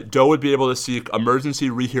options, right? Doe would be able to seek emergency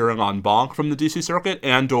rehearing en banc from the D.C. Circuit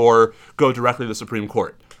and/or go directly to the Supreme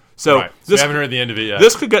Court. So we haven't heard the end of it yet.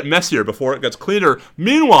 This could get messier before it gets cleaner.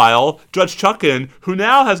 Meanwhile, Judge Chutkan, who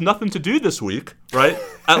now has nothing to do this week, right?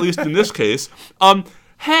 At least in this case,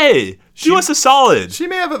 hey, do us a solid. She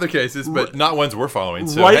may have other cases, but not ones we're following.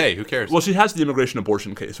 So hey, who cares? Well, she has the immigration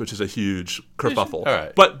abortion case, which is a huge kerfuffle. All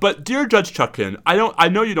right. But dear Judge Chutkan, I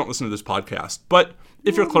know you don't listen to this podcast, but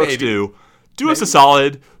if your clerks do us a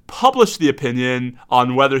solid. Publish the opinion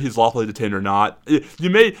on whether he's lawfully detained or not. You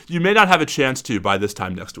may not have a chance to by this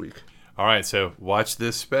time next week. All right, so watch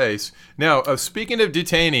this space. Now, speaking of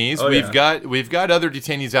detainees, we've got other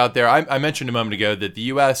detainees out there. I mentioned a moment ago that the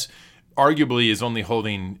U.S. arguably is only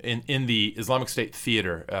holding in the Islamic State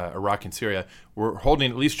theater, Iraq and Syria. We're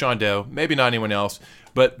holding at least John Doe, maybe not anyone else,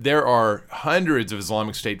 but there are hundreds of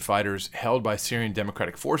Islamic State fighters held by Syrian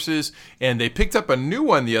Democratic Forces, and they picked up a new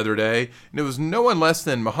one the other day, and it was no one less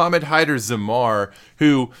than Mohamed Haydar Zammar,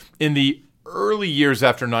 who in the early years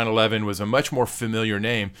after 9/11 was a much more familiar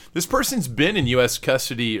name. This person's been in U.S.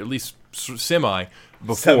 custody, at least semi,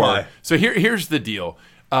 before. So here's the deal.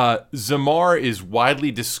 Zammar is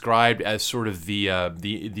widely described as sort of the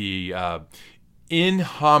in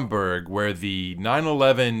Hamburg, where the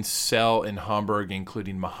 9/11 cell in Hamburg,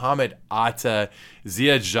 including Mohammed Atta,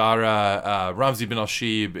 Ziad Jarrah, Ramzi bin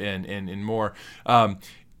al-Shibh, and more.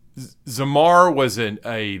 Zammar was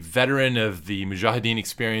a veteran of the Mujahideen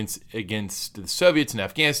experience against the Soviets in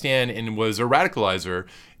Afghanistan and was a radicalizer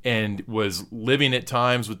and was living at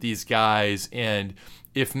times with these guys, and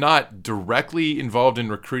if not directly involved in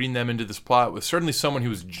recruiting them into this plot, was certainly someone who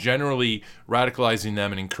was generally radicalizing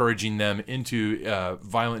them and encouraging them into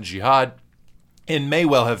violent jihad, and may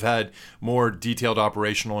well have had more detailed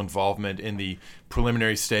operational involvement in the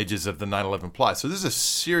preliminary stages of the 9/11 plot. So this is a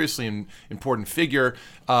seriously important figure.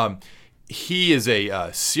 He is a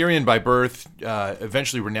Syrian by birth,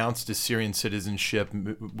 eventually renounced his Syrian citizenship,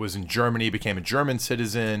 was in Germany, became a German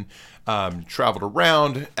citizen, traveled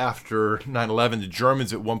around after 9/11. The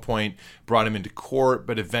Germans at one point brought him into court,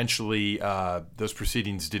 but eventually those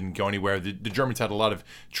proceedings didn't go anywhere. The Germans had a lot of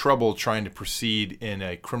trouble trying to proceed in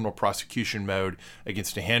a criminal prosecution mode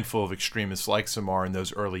against a handful of extremists like Zammar in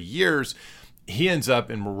those early years. He ends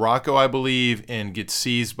up in Morocco, I believe, and gets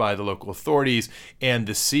seized by the local authorities. And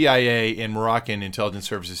the CIA and Moroccan intelligence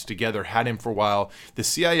services together had him for a while. The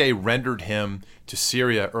CIA rendered him to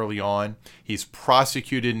Syria early on. He's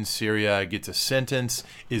prosecuted in Syria, gets a sentence,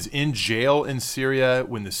 is in jail in Syria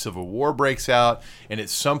when the civil war breaks out. And at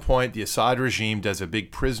some point, the Assad regime does a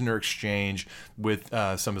big prisoner exchange with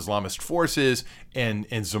some Islamist forces, and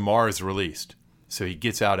Zammar is released. So he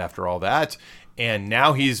gets out after all that, and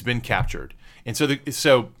now he's been captured. And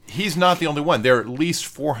so he's not the only one. There are at least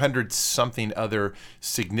 400-something other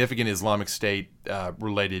significant Islamic State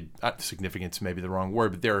related, significance may be the wrong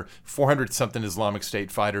word, but there are 400-something Islamic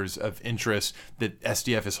State fighters of interest that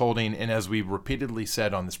SDF is holding. And as we repeatedly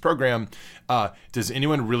said on this program, does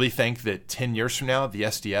anyone really think that 10 years from now the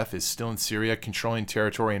SDF is still in Syria controlling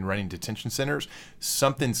territory and running detention centers?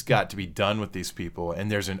 Something's got to be done with these people.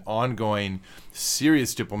 And there's an ongoing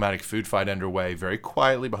serious diplomatic food fight underway, very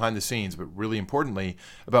quietly behind the scenes, but really importantly,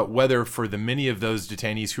 about whether for the many of those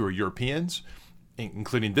detainees who are Europeans,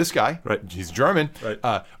 including this guy, right, he's German,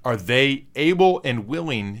 right, are they able and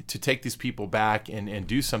willing to take these people back and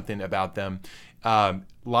do something about them?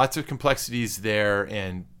 Lots of complexities there,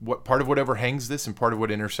 and what part of whatever hangs this and part of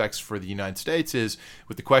what intersects for the United States is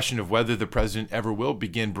with the question of whether the president ever will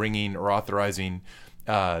begin bringing or authorizing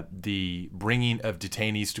the bringing of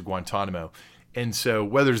detainees to Guantanamo. And so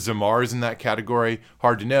whether Zammar is in that category,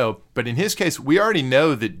 hard to know. But in his case, we already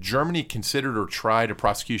know that Germany considered or tried a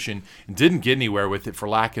prosecution and didn't get anywhere with it for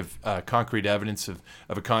lack of concrete evidence of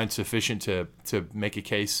a kind sufficient to make a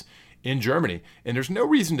case in Germany. And there's no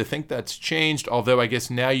reason to think that's changed, although I guess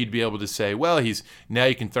now you'd be able to say, well, now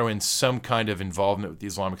you can throw in some kind of involvement with the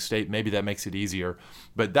Islamic State. Maybe that makes it easier.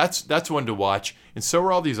 But that's one to watch. And so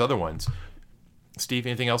are all these other ones. Steve,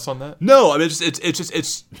 anything else on that? No, I mean,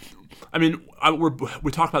 it's I mean,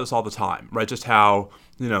 we talk about this all the time, right? Just how,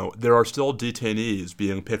 there are still detainees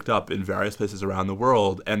being picked up in various places around the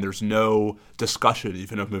world, and there's no discussion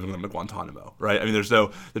even of moving them to Guantanamo, right? I mean,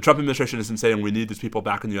 the Trump administration isn't saying we need these people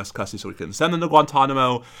back in U.S. custody so we can send them to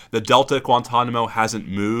Guantanamo. The Delta at Guantanamo hasn't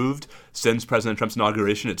moved since President Trump's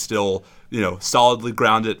inauguration. It's still, solidly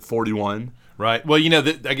grounded at 41. Right. Well,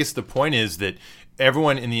 I guess the point is that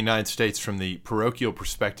everyone in the United States, from the parochial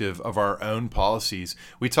perspective of our own policies,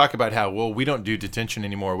 we talk about how, well, we don't do detention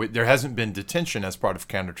anymore. There hasn't been detention as part of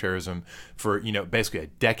counterterrorism for, basically a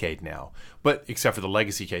decade now, but except for the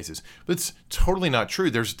legacy cases. But it's totally not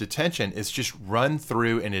true. There's detention. It's just run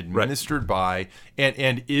through and administered by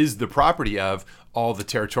and is the property of all the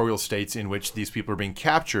territorial states in which these people are being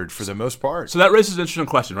captured for the most part. So that raises an interesting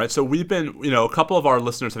question, right? So we've been, a couple of our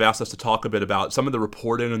listeners have asked us to talk a bit about some of the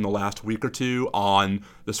reporting in the last week or two on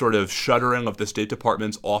the sort of shuttering of the State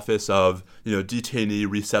Department's Office of, Detainee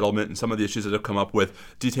Resettlement and some of the issues that have come up with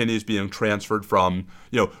detainees being transferred from,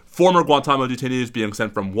 former Guantanamo detainees being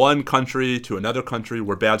sent from one country to another country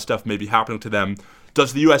where bad stuff may be happening to them.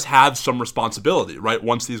 Does the U.S. have some responsibility, right,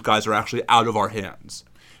 once these guys are actually out of our hands?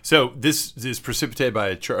 So this is precipitated by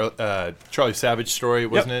a Charlie Savage story,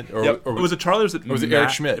 wasn't it? Or was it Charlie? Or was it Eric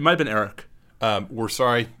Schmidt? It might have been Eric. We're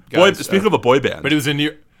sorry, guys. Speaking of a boy band. But it was a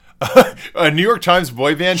New A New York Times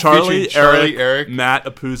boy band Charlie, featuring Eric, Matt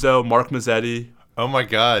Apuzzo, Mark Mazzetti. Oh my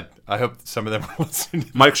God! I hope some of them are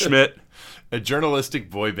listening. Mike Schmidt. A journalistic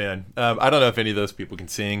boy band. I don't know if any of those people can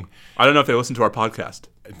sing. I don't know if they listen to our podcast.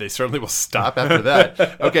 They certainly will stop after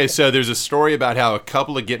that. Okay, so there's a story about how a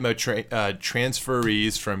couple of GTMO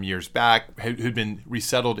transferees from years back who'd been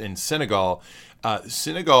resettled in Senegal.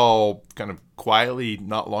 Senegal kind of quietly,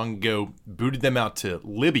 not long ago, booted them out to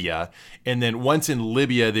Libya. And then once in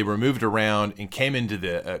Libya, they were moved around and came into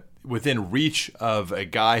the within reach of a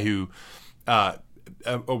guy who... a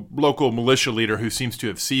local militia leader who seems to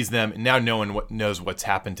have seized them, and now no one knows what's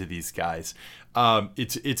happened to these guys.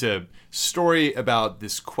 It's a story about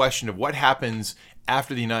this question of what happens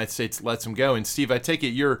after the United States lets them go. And Steve, I take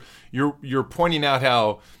it you're pointing out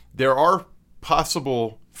how there are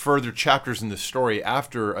possible further chapters in the story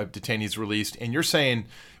after a detainee is released, and you're saying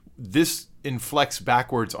this inflects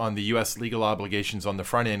backwards on the U.S. legal obligations on the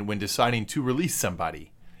front end when deciding to release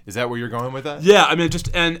somebody. Is that where you're going with that? Yeah, I mean, just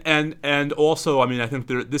and also, I mean, I think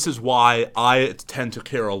this is why I tend to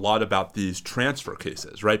care a lot about these transfer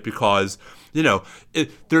cases, right? Because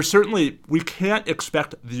there's certainly, we can't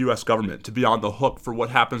expect the U.S. government to be on the hook for what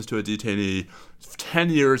happens to a detainee 10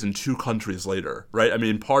 years in 2 countries later, right? I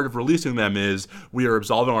mean, part of releasing them is we are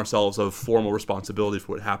absolving ourselves of formal responsibility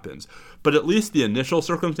for what happens. But at least the initial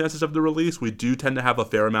circumstances of the release, we do tend to have a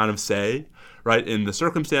fair amount of say, right, in the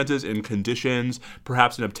circumstances, in conditions,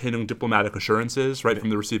 perhaps in obtaining diplomatic assurances, right, from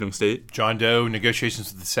the receiving state. John Doe,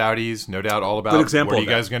 negotiations with the Saudis, no doubt all about what are you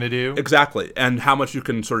guys going to do? Exactly, and how much you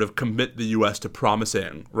can sort of commit the U.S. to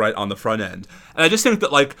promising, right, on the front end. And I just think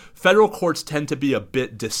that, like, federal courts tend to be a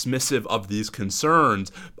bit dismissive of these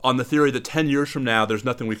concerns on the theory that 10 years from now, there's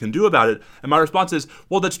nothing we can do about it. And my response is,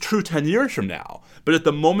 well, that's true 10 years from now. But at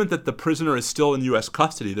the moment that the prisoner is still in U.S.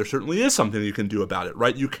 custody, there certainly is something you can do about it,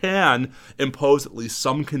 right? You can impose at least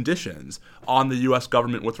some conditions on the U.S.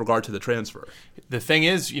 government with regard to the transfer. The thing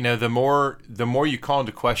is, the more you call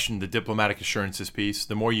into question the diplomatic assurances piece,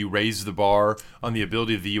 the more you raise the bar on the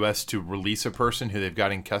ability of the U.S. to release a person who they've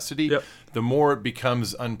got in custody, yep, the more it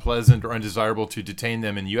becomes unpleasant or undesirable to detain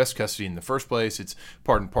them in U.S. custody in the first place. It's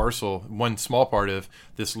part and parcel, one small part of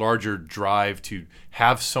this larger drive to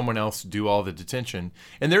have someone else do all the detention.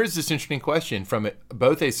 And there is this interesting question from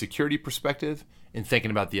both a security perspective in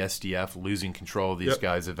thinking about the SDF losing control of these yep,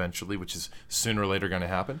 guys eventually, which is sooner or later going to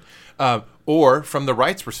happen, or from the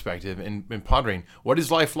rights perspective in pondering what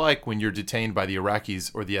is life like when you're detained by the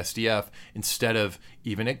Iraqis or the SDF instead of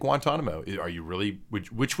even at Guantanamo. Are you really,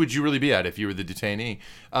 which would you really be at if you were the detainee?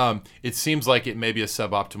 It seems like it may be a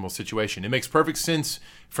suboptimal situation. It makes perfect sense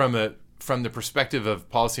from the perspective of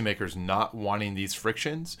policymakers not wanting these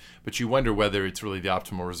frictions, but you wonder whether it's really the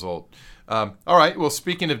optimal result. All right. Well,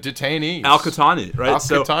 speaking of detainees, Al Qhatani, right? Al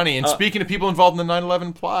Qhatani, and speaking of people involved in the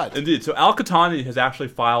 9/11 plot, indeed. So Al Qhatani has actually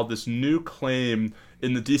filed this new claim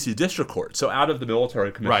in the D.C. District Court, so out of the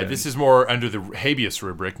military commission. Right, this is more under the habeas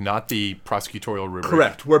rubric, not the prosecutorial rubric.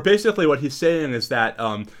 Correct, where basically what he's saying is that,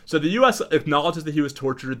 so the U.S. acknowledges that he was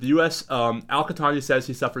tortured. The U.S., Al Qhatani says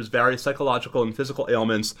he suffers various psychological and physical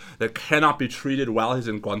ailments that cannot be treated while he's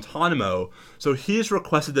in Guantanamo. So he's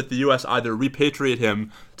requested that the U.S. either repatriate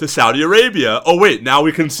him to Saudi Arabia. Oh, wait, now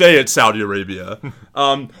we can say it's Saudi Arabia.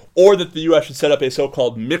 Or that the U.S. should set up a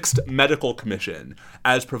so-called mixed medical commission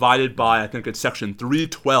as provided by, I think it's Section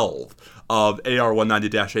 312 of AR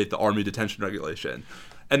 190-8, the Army Detention Regulation.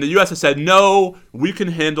 And the U.S. has said, no, we can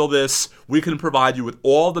handle this. We can provide you with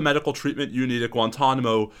all the medical treatment you need at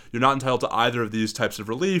Guantanamo. You're not entitled to either of these types of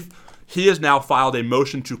relief. He has now filed a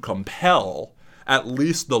motion to compel at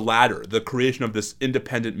least the latter, the creation of this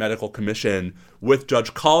independent medical commission with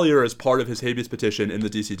Judge Collier as part of his habeas petition in the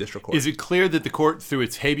D.C. District Court. Is it clear that the court, through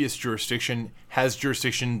its habeas jurisdiction, has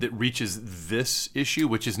jurisdiction that reaches this issue,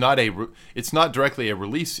 which is it's not directly a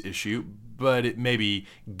release issue, but it maybe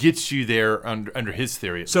gets you there under his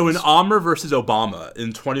theory? So in Amr versus Obama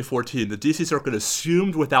in 2014, the D.C. Circuit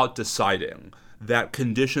assumed without deciding that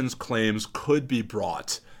conditions claims could be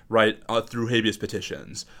brought through habeas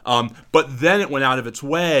petitions. But then it went out of its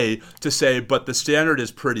way to say, but the standard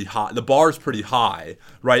is pretty high, the bar is pretty high,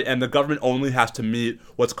 right? And the government only has to meet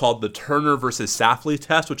what's called the Turner versus Safley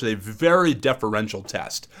test, which is a very deferential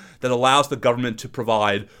test that allows the government to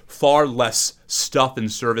provide far less stuff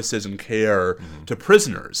and services and care to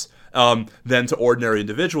prisoners than to ordinary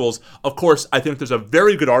individuals. Of course, I think there's a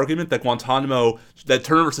very good argument that that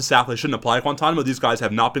Turner versus Safley shouldn't apply at Guantanamo. These guys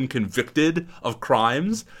have not been convicted of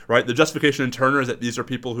crimes, right? The justification in Turner is that these are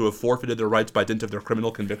people who have forfeited their rights by dint of their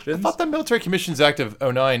criminal convictions. I thought the Military Commissions Act of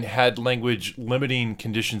 2009 had language limiting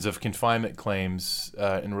conditions of confinement claims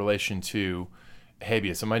in relation to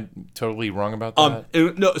habeas. Am I totally wrong about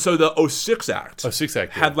that? No, so the 06 Act,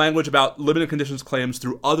 had language about limited conditions claims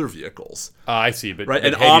through other vehicles. I see, but right.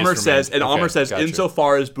 But and Amr says, gotcha.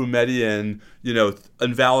 insofar as Boumediene,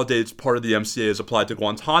 invalidates part of the MCA as applied to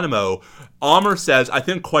Guantanamo, Amr says, I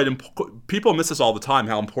think people miss this all the time,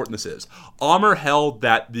 how important this is. Amr held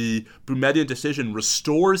that the Boumediene decision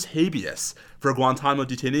restores habeas for Guantanamo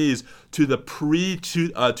detainees to the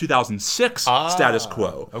pre-2006 status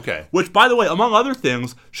quo. Okay. Which, by the way, among other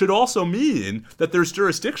things, should also mean that there's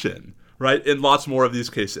jurisdiction, right, in lots more of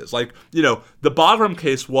these cases. Like, the Bagram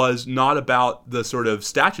case was not about the sort of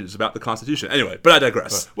statutes, about the Constitution. Anyway, but I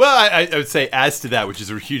digress. Well, I would say as to that, which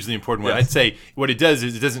is a hugely important one, Yes. I'd say what it does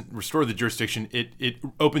is it doesn't restore the jurisdiction. It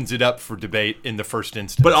opens it up for debate in the first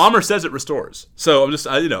instance. But Amr says it restores. So I'm just,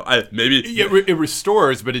 maybe... It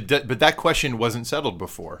restores, but but that question wasn't settled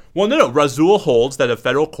before. Well, no. Razul holds that a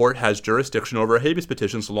federal court has jurisdiction over a habeas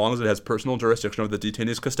petition so long as it has personal jurisdiction over the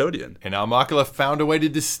detainee's custodian. And Al-Makala found a way to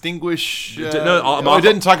distinguish... it Al-Makala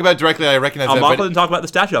didn't talk about it directly, I recognize that. Al-Makala didn't talk about the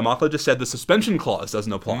statute. Al-Makala just said the suspension clause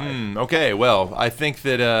doesn't apply. Okay, well, I think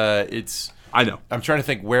that it's... I know. I'm trying to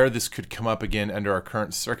think where this could come up again under our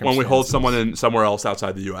current circumstances. When we hold someone in somewhere else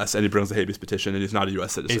outside the U.S. and he brings a habeas petition and he's not a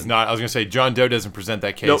U.S. citizen. He's not. I was going to say, John Doe doesn't present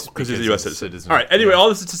that case. Nope, because he's a U.S. citizen. All right, anyway, all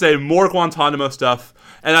this is to say more Guantanamo stuff.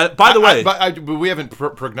 And by the way... But we haven't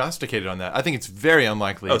prognosticated on that. I think it's very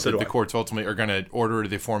unlikely that the courts ultimately are going to order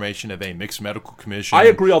the formation of a mixed medical commission. I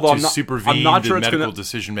agree, although supervene the medical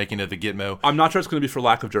decision-making of the GTMO. I'm not sure it's going to be for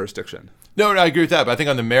lack of jurisdiction. No, I agree with that. But I think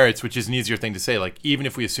on the merits, which is an easier thing to say, like even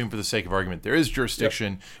if we assume for the sake of argument there is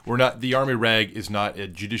jurisdiction, we're not. The Army reg is not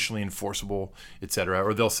judicially enforceable, etc.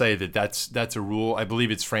 Or they'll say that that's a rule. I believe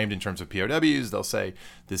it's framed in terms of POWs. They'll say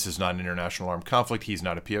this is not an international armed conflict. He's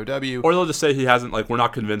not a POW. Or they'll just say he hasn't. Like we're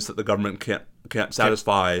not convinced that the government can't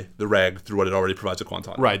satisfy the reg through what it already provides at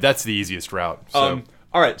Guantanamo. Right. That's the easiest route. So.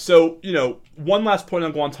 All right, so, one last point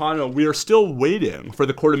on Guantanamo. We are still waiting for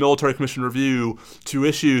the Court of Military Commission Review to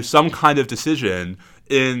issue some kind of decision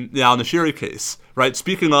in the al-Nashiri case, right?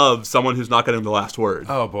 Speaking of someone who's not getting the last word.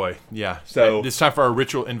 Oh, boy, yeah. So it's time for our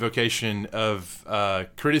ritual invocation of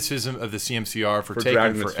criticism of the CMCR for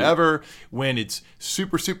taking forever when it's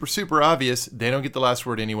super, super, super obvious they don't get the last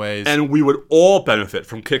word anyways. And we would all benefit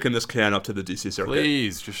from kicking this can up to the D.C. Circuit.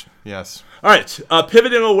 Please, yes. All right,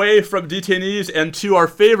 pivoting away from detainees and to our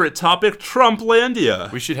favorite topic,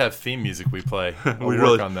 Trumplandia. We should have theme music we play. We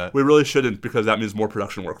work on that. We really shouldn't, because that means more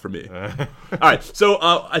production work for me. All right, so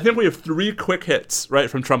I think we have 3 quick hits, right,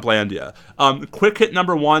 from Trumplandia. Quick hit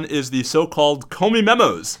number 1 is the so-called Comey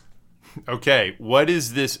memos. Okay, what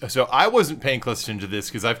is this? So I wasn't paying close attention to this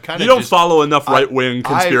because I've kind of... You don't follow enough right-wing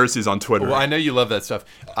conspiracies on Twitter. Well, I know you love that stuff.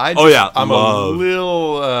 I'm a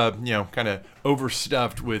little, kind of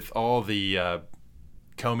overstuffed with all the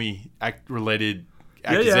Comey Act-related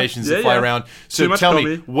accusations that fly around. So tell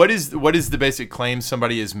me, what is the basic claim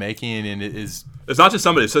somebody is making, and it is... It's not just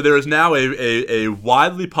somebody. So there is now a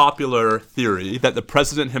widely popular theory that the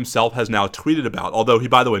president himself has now tweeted about, although he,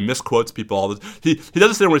 by the way, misquotes people all the He does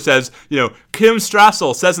this thing where he says, Kim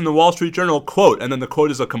Strassel says in the Wall Street Journal, quote, and then the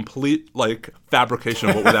quote is a complete, fabrication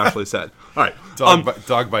of what was actually said. All right.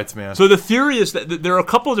 Dog bites man. So the theory is that there are a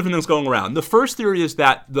couple of different things going around. The first theory is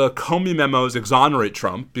that the Comey memos exonerate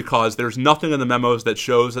Trump because there's nothing in the memos that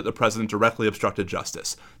shows that the president directly obstructed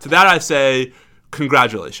justice. To that I say...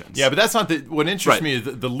 Congratulations. Yeah, but that's not what interests me is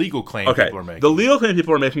the legal claim people are making. The legal claim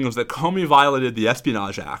people are making is that Comey violated the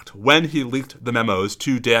Espionage Act when he leaked the memos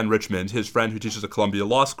to Dan Richmond, his friend who teaches at Columbia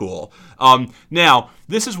Law School. Now,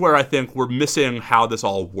 this is where I think we're missing how this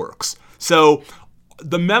all works. So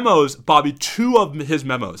the memos, Bobby, 2 of his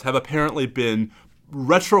memos have apparently been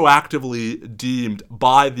retroactively deemed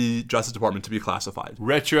by the Justice Department to be classified.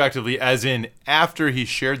 Retroactively, as in after he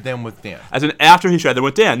shared them with Dan. As in after he shared them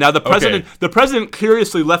with Dan. Now, the president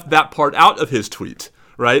curiously left that part out of his tweet,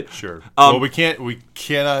 right? Sure. Well, we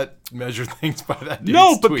cannot measure things by that.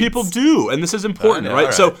 No, but people do, and this is important,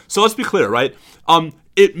 right? So let's be clear, right?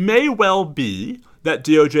 It may well be that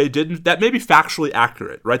DOJ didn't, that may be factually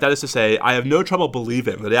accurate, right? That is to say, I have no trouble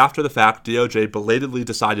believing that after the fact, DOJ belatedly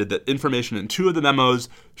decided that information in 2 of the memos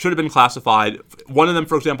should have been classified. One of them,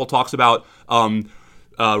 for example, talks about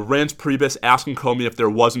Rance Priebus asking Comey if there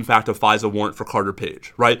was, in fact, a FISA warrant for Carter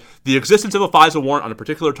Page, right? The existence of a FISA warrant on a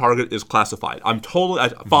particular target is classified. I'm totally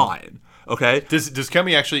fine. Okay. Does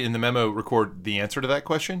Comey actually in the memo record the answer to that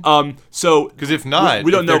question? So because if not,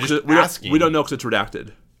 we don't know because it's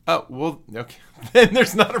redacted. Oh, well, okay. Then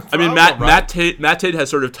there's not a problem. I mean, Matt Tate has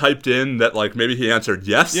sort of typed in that, maybe he answered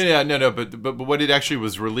yes. Yeah, no, but what it actually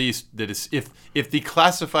was released, that is, if the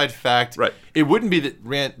classified fact, right. It wouldn't be that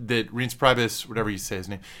Rance Priebus, whatever you say his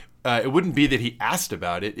name, it wouldn't be that he asked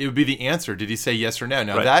about it. It would be the answer. Did he say yes or no?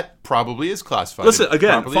 Now, Right. that probably is classified. Listen,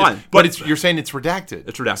 again, fine. Is. But you're saying it's redacted.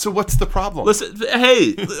 It's redacted. So what's the problem? Listen,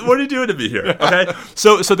 hey, what are you doing to me here? Okay,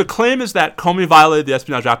 so the claim is that Comey violated the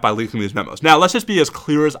Espionage Act by leaking these memos. Now, let's just be as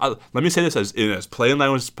clear as let me say this in as plain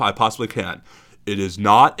language as I possibly can. It is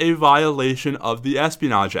not a violation of the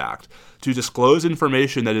Espionage Act to disclose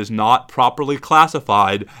information that is not properly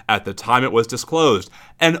classified at the time it was disclosed.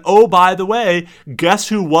 And oh, by the way, guess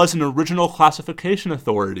who was an original classification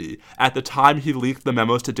authority at the time he leaked the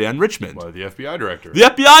memos to Dan Richmond? Well, the FBI director. The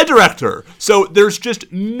FBI director. So there's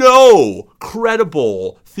just no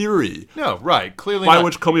credible theory. No, right. Clearly by not.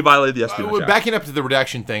 which Comey violated the Espionage Act. Backing up to the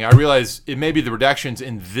redaction thing, I realize it may be the redactions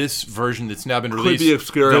in this version that's now been released. Be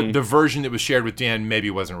obscuring. The version that was shared with Dan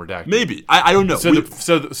maybe wasn't redacted. Maybe. I don't know.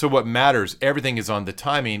 So what matters, everything is on the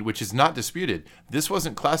timing, which is not disputed. This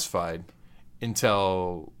wasn't classified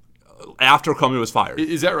until after Comey was fired.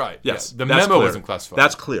 Is that right? Yes. Yeah. The memo wasn't classified.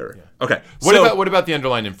 That's clear. Yeah. Okay. What about the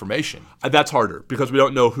underlying information? That's harder because we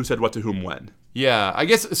don't know who said what to whom when. Yeah, I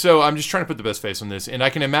guess so. I'm just trying to put the best face on this, and I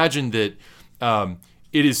can imagine that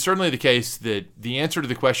it is certainly the case that the answer to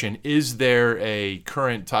the question, is there a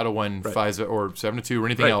current Title I FISA or 702 or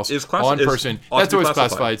anything else on person, that's always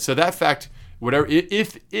classified. So that fact, whatever,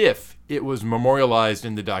 if it was memorialized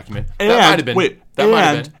in the document, that might have been. That might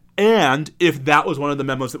have been. And if that was one of the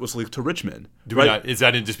memos that was leaked to Richmond. Is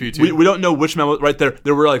that in dispute too? We don't know which memo. Right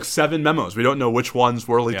there were like 7 memos. We don't know which ones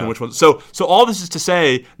were leaked and which ones. So all this is to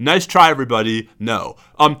say, nice try, everybody. No.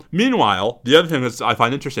 Meanwhile, the other thing that I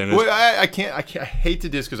find interesting is I hate to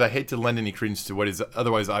do this because I hate to lend any credence to what is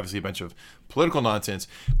otherwise obviously a bunch of political nonsense.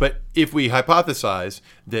 But if we hypothesize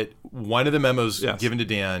that one of the memos given to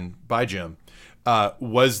Dan by Jim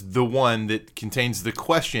was the one that contains the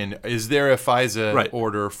question, is there a FISA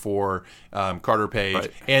order for Carter Page?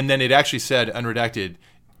 Right. And then it actually said, unredacted,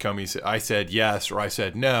 Comey said, I said yes or I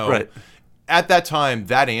said no. Right. At that time,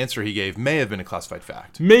 that answer he gave may have been a classified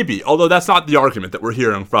fact. Maybe, although that's not the argument that we're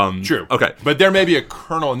hearing from. True. Okay. But there may be a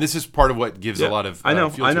kernel, and this is part of what gives a lot of I know.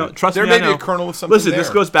 Trust me, there may be a kernel of something Listen, there. this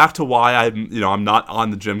goes back to why I'm not on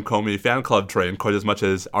the Jim Comey fan club train quite as much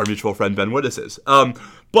as our mutual friend Ben Wittes is.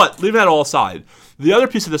 But leaving that all aside, the other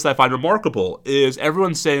piece of this I find remarkable is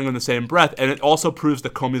everyone's saying in the same breath, and it also proves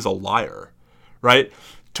that Comey's a liar, right?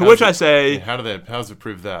 To which I say, how does it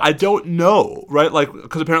prove that? I don't know, right? Like,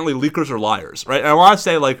 because apparently leakers are liars, right? And I want to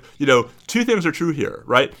say, like, two things are true here,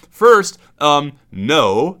 right? First,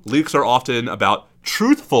 no, leaks are often about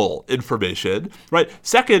truthful information, right?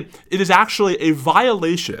 Second, it is actually a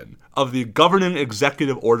violation of the governing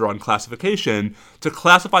executive order on classification to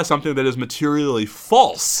classify something that is materially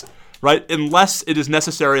false, right? Unless it is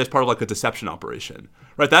necessary as part of like a deception operation,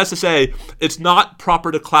 right? That is to say, it's not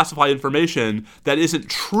proper to classify information that isn't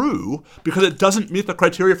true because it doesn't meet the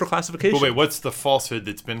criteria for classification. But wait, what's the falsehood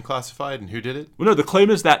that's been classified and who did it? Well, no, the claim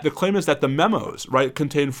is that the memos, right,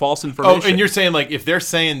 contain false information. Oh, and you're saying like if they're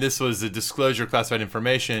saying this was a disclosure of classified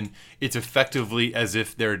information, it's effectively as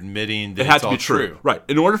if they're admitting that it had it's to all be true. Right.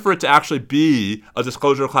 In order for it to actually be a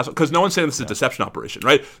disclosure of classified, because no one's saying this is a deception operation,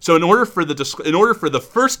 right? So in order for the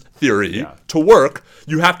first theory to work,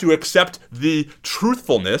 you have to accept the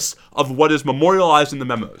truthfulness of what is memorialized in the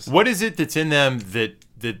memos. What is it that's in them that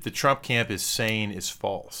the Trump camp is saying is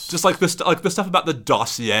false? Just like this, like the stuff about the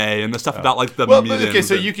dossier and the stuff about like the meetings. Okay,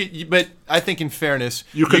 so you could, but I think in fairness,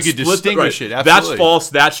 you could distinguish it. Absolutely. That's false.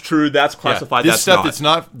 That's true. That's classified. This stuff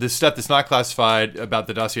that's not classified about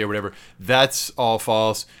the dossier or whatever. That's all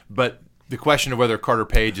false. But the question of whether Carter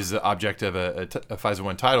Page is the object of a FISA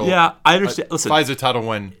I title. Yeah, I understand. Listen, FISA Title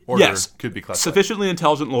I order could be classified. Sufficiently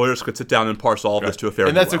intelligent lawyers could sit down and parse all of this to a fair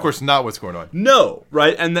And that's, of course, not what's going on. No,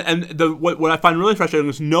 right? And what I find really frustrating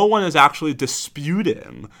is no one is actually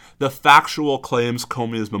disputing the factual claims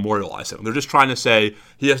Comey is memorializing. They're just trying to say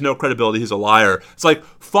he has no credibility, he's a liar. It's like,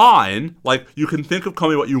 fine, like you can think of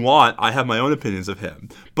Comey what you want. I have my own opinions of him.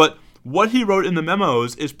 But what he wrote in the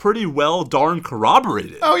memos is pretty well darn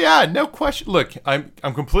corroborated. Oh yeah, no question. Look, I'm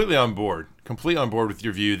completely on board with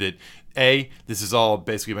your view that A, this is all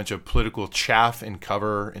basically a bunch of political chaff and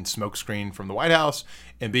cover and smokescreen from the White House,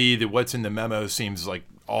 and B, that what's in the memos seems like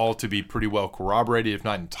all to be pretty well corroborated, if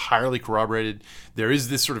not entirely corroborated. There is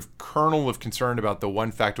this sort of kernel of concern about the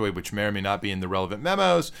one factoid which may or may not be in the relevant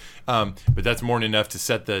memos, but that's more than enough to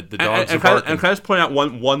set the dogs apart. And can I just point out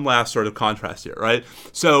one last sort of contrast here, right?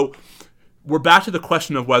 So we're back to the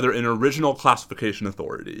question of whether an original classification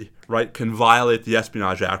authority, right, can violate the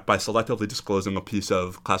Espionage Act by selectively disclosing a piece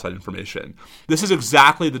of classified information. This is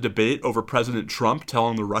exactly the debate over President Trump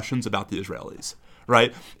telling the Russians about the Israelis,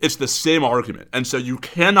 right? It's the same argument. And so you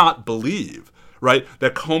cannot believe, right,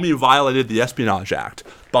 that Comey violated the Espionage Act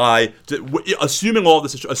by assuming all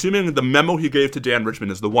this, assuming the memo he gave to Dan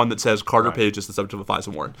Richmond is the one that says Carter Page is the subject of a FISA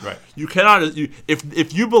warrant. Right. You cannot,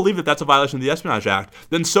 if you believe that that's a violation of the Espionage Act,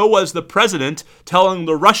 then so was the president telling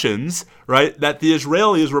the Russians, right, that the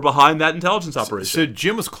Israelis were behind that intelligence operation. So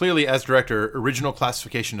Jim was clearly, as director, original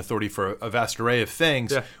classification authority for a vast array of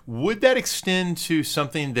things. Yeah. Would that extend to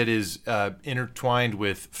something that is intertwined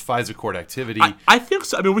with FISA court activity? I think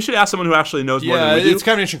so. I mean, we should ask someone who actually knows more than we do. It's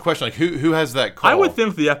kind of an interesting question. Like, who has that call? I would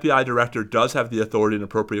think the FBI director does have the authority in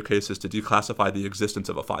appropriate cases to declassify the existence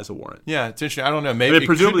of a FISA warrant. Yeah, it's interesting. I don't know. Maybe it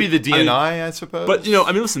could be the DNI, I suppose. But,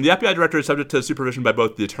 listen, the FBI director is subject to supervision by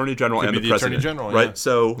both the Attorney General and the President. Attorney General, right? Yeah.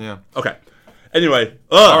 So, okay. Anyway.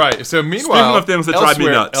 All right. So, meanwhile, speaking of things that drive me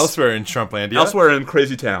nuts. Elsewhere in Trumplandia. Elsewhere in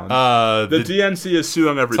Crazy Town. The DNC is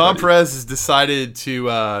suing everybody. Tom Perez has decided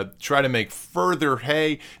to try to make further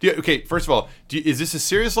hay. Okay, first of all, is this a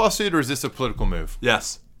serious lawsuit or is this a political move?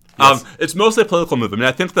 Yes. It's mostly a political move. I mean,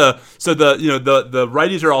 I think the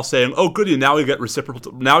righties are all saying, "Oh, goody! Now we get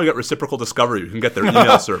reciprocal discovery. We can get their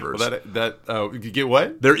email servers." You get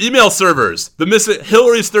what? Their email servers.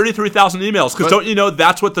 Hillary's 33,000 emails. Because don't you know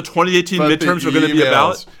that's what the 2018 midterms are going to be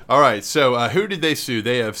about? All right. So who did they sue?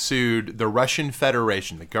 They have sued the Russian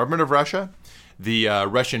Federation, the government of Russia, the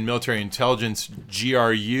Russian military intelligence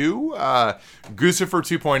GRU, Guccifer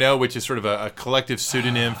 2.0, which is sort of a collective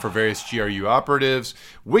pseudonym for various GRU operatives,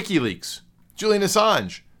 Wikileaks, Julian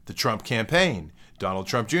Assange, the Trump campaign, Donald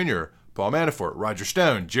Trump Jr., Paul Manafort, Roger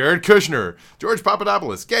Stone, Jared Kushner, George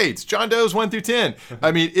Papadopoulos, Gates, John Doe's 1 through 10.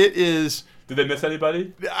 I mean, it is... Did they miss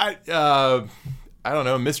anybody? I don't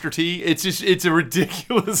know, Mr. T. It's a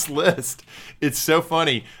ridiculous list. It's so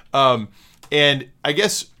funny. And I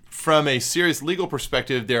guess from a serious legal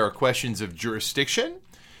perspective, there are questions of jurisdiction.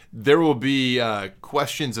 There will be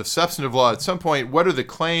questions of substantive law at some point. What are the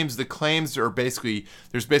claims? The claims are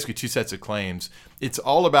there's basically two sets of claims. It's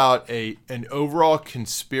all about an overall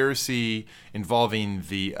conspiracy involving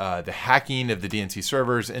the hacking of the DNC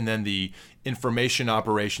servers and then the information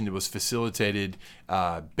operation that was facilitated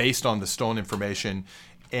based on the stolen information.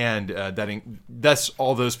 And that's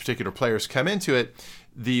all those particular players come into it.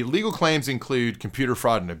 The legal claims include Computer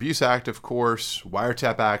Fraud and Abuse Act, of course,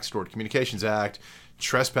 Wiretap Act, Stored Communications Act,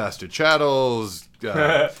 Trespass to Chattels.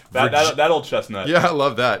 that old chestnut. Yeah, I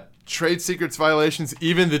love that. Trade secrets violations,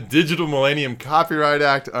 even the Digital Millennium Copyright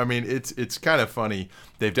Act. I mean, it's kind of funny.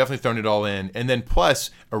 They've definitely thrown it all in. And then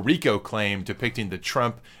plus a RICO claim depicting the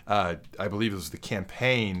Trump, I believe it was the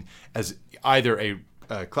campaign, as either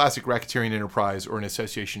a classic racketeering enterprise or an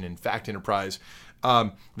association in fact enterprise.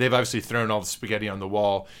 They've obviously thrown all the spaghetti on the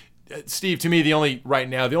wall. Steve, to me, the only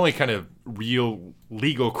kind of real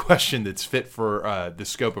legal question that's fit for the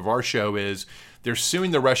scope of our show is they're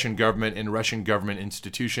suing the Russian government and Russian government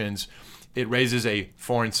institutions. It raises a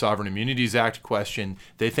Foreign Sovereign Immunities Act question.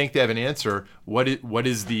 They think they have an answer. What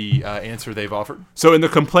is the answer they've offered? So in the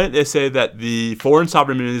complaint, they say that the Foreign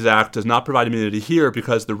Sovereign Immunities Act does not provide immunity here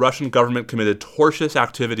because the Russian government committed tortious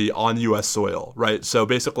activity on U.S. soil, right? So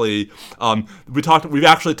basically, we've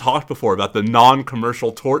actually talked before about the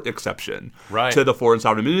non-commercial tort exception to the Foreign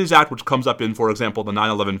Sovereign Immunities Act, which comes up in, for example, the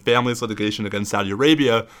 9/11 families litigation against Saudi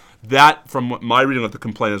Arabia. That, from my reading of the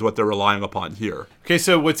complaint, is what they're relying upon here. Okay,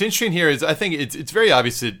 so what's interesting here is I think it's very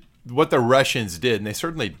obvious that what the Russians did, and they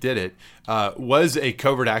certainly did it, was a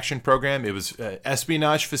covert action program. It was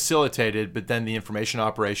espionage facilitated, but then the information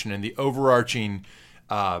operation and the overarching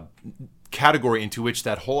category into which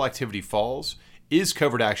that whole activity falls is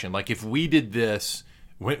covert action. Like if we did this,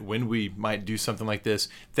 when we might do something like this,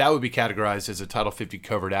 that would be categorized as a Title 50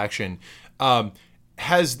 covert action.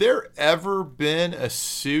 Has there ever been a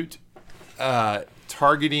suit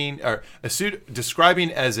targeting or a suit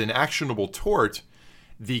describing as an actionable tort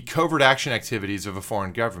the covert action activities of a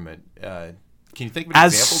foreign government? Can you think of an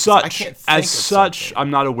example? As such, I'm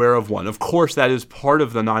not aware of one. Of course, that is part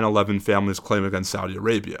of the 9/11 family's claim against Saudi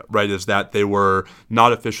Arabia, right, is that they were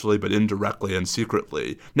not officially but indirectly and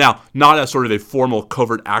secretly. Now, not as sort of a formal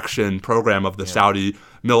covert action program of the Saudi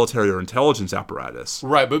military or intelligence apparatus.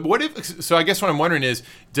 Right, but what if, so I guess what I'm wondering is,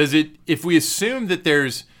 if we assume that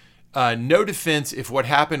there's no defense if what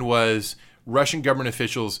happened was Russian government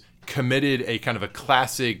officials committed a kind of a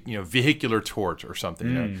classic, vehicular tort or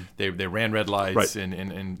something. They ran red lights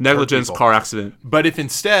and negligence, car accident. But if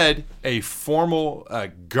instead a formal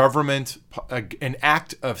government, an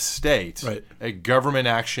act of state, a government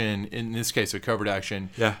action, in this case a covert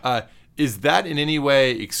action, Is that in any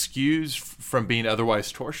way excused from being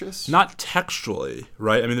otherwise tortious? Not textually,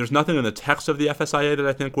 right? I mean, there's nothing in the text of the FSIA that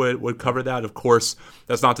I think would cover that. Of course,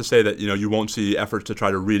 that's not to say that, you won't see efforts to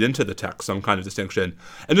try to read into the text some kind of distinction.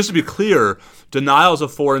 And just to be clear, denials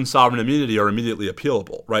of foreign sovereign immunity are immediately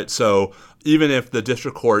appealable, right? So even if the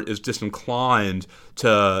district court is disinclined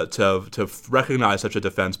to recognize such a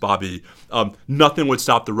defense, Bobby, nothing would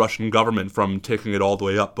stop the Russian government from taking it all the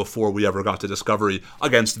way up before we ever got to discovery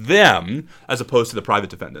against them, as opposed to the private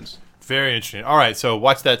defendants. Very interesting. All right, so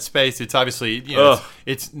watch that space. It's obviously,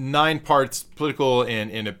 it's 9 parts political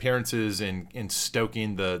and appearances in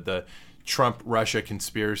stoking the Trump-Russia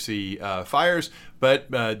conspiracy fires, but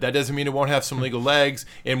that doesn't mean it won't have some legal legs.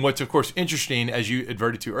 And what's, of course, interesting, as you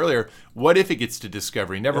adverted to earlier, what if it gets to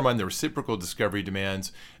discovery? Never mind the reciprocal discovery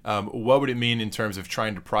demands. What would it mean in terms of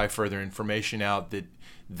trying to pry further information out that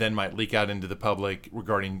then might leak out into the public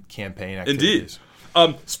regarding campaign activities?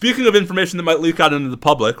 Indeed. Speaking of information that might leak out into the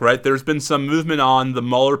public, right, there's been some movement on the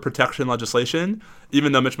Mueller protection legislation,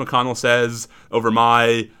 even though Mitch McConnell says over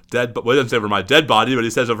my dead body, well, he doesn't say over my dead body, but he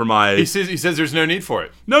says over my... He says there's no need for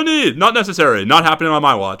it. No need, not necessary, not happening on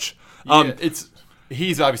my watch.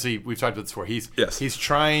 He's obviously, we've talked about this before, he's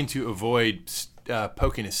trying to avoid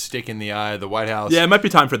poking a stick in the eye of the White House. Yeah, it might be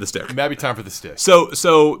time for the stick. It might be time for the stick.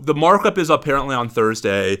 So the markup is apparently on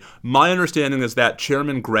Thursday. My understanding is that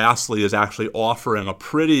Chairman Grassley is actually offering a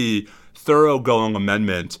pretty thoroughgoing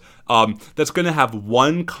amendment that's going to have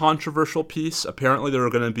one controversial piece. Apparently there are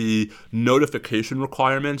going to be notification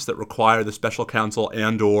requirements that require the special counsel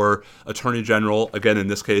and or attorney general, again in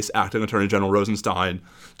this case acting Attorney General Rosenstein,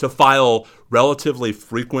 to file relatively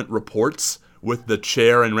frequent reports with the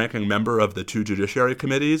chair and ranking member of the 2 judiciary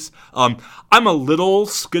committees. I'm a little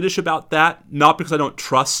skittish about that, not because I don't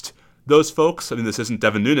trust those folks. I mean, this isn't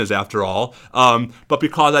Devin Nunes after all, but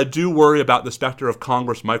because I do worry about the specter of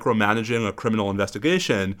Congress micromanaging a criminal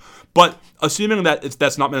investigation. But assuming that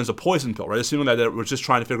that's not meant as a poison pill, right? Assuming that we're just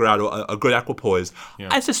trying to figure out a good equipoise,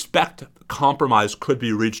 I suspect compromise could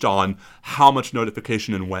be reached on how much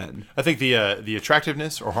notification and when. I think the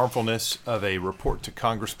attractiveness or harmfulness of a report to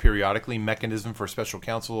Congress periodically mechanism for special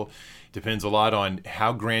counsel depends a lot on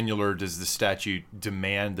how granular does the statute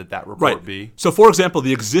demand that report be. So, for example,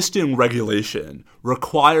 the existing regulation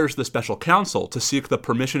requires the special counsel to seek the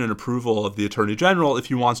permission and approval of the attorney general if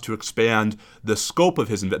he wants to expand the scope of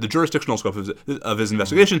the jurisdictional scope of his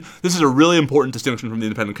investigation. This is a really important distinction from the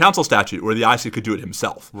independent counsel statute, where the IC could do it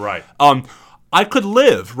himself. Right. I could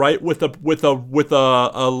live, right, with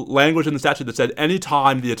a language in the statute that said any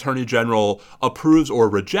time the attorney general approves or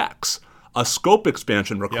rejects a scope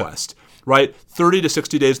expansion request, right, 30 to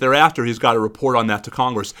 60 days thereafter, he's got to report on that to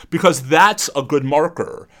Congress, because that's a good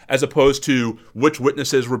marker, as opposed to which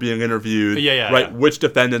witnesses were being interviewed, which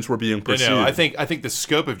defendants were being pursued. I think the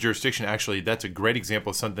scope of jurisdiction, actually, that's a great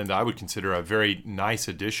example of something that I would consider a very nice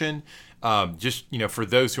addition. Just, for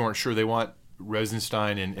those who aren't sure they want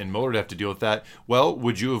Rosenstein and Mueller to have to deal with that. Well,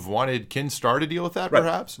 would you have wanted Ken Starr to deal with that,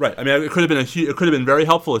 perhaps? Right. I mean, it could have been very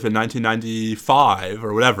helpful if in 1995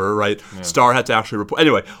 or whatever, right, Starr had to actually report.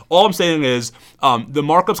 Anyway, all I'm saying is the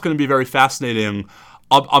markup's going to be very fascinating.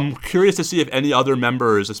 I'm curious to see if any other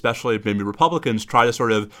members, especially maybe Republicans, try to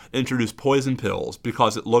sort of introduce poison pills,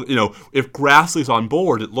 because if Grassley's on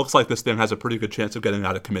board, it looks like this thing has a pretty good chance of getting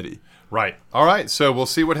out of committee. Right. All right. So we'll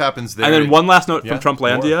see what happens there. And then one last note from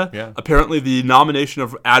Trumplandia. Yeah. Apparently the nomination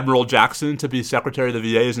of Admiral Jackson to be Secretary of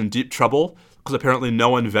the VA is in deep trouble, because apparently no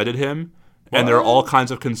one vetted him. And there are all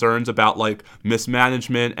kinds of concerns about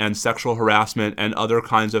mismanagement and sexual harassment and other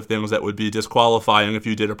kinds of things that would be disqualifying if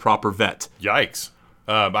you did a proper vet. Yikes.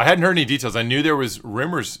 I hadn't heard any details. I knew there was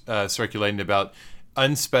rumors circulating about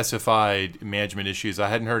unspecified management issues. I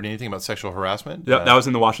hadn't heard anything about sexual harassment. Yep, that was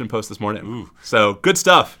in the Washington Post this morning. Ooh. So, good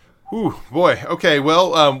stuff. Ooh, boy. Okay,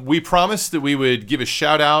 well, we promised that we would give a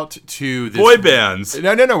shout-out to this... Boy bands.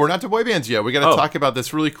 No, we're not to boy bands yet. We got to talk about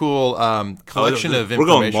this really cool collection of information. We're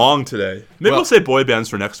going long today. Maybe we'll say boy bands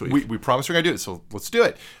for next week. We promised we're going to do it, so let's do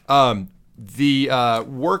it. The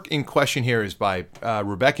work in question here is by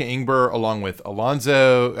Rebecca Ingber, along with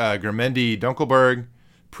Alonzo Germendi Dunkelberg,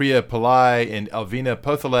 Priya Pillai, and Elvina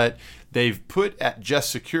Potholet. They've put at Just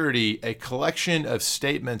Security a collection of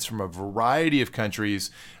statements from a variety of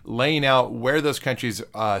countries, laying out where those countries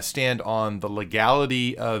stand on the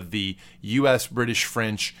legality of the U.S., British,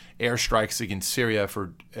 French airstrikes against Syria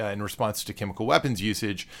in response to chemical weapons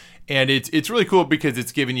usage. And it's really cool because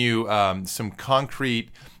it's given you some concrete,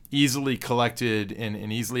 easily collected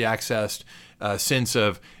and easily accessed sense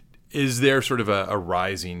of, is there sort of a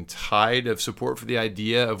rising tide of support for the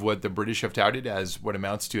idea of what the British have touted as what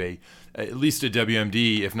amounts to at least a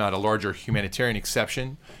WMD, if not a larger humanitarian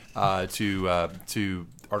exception to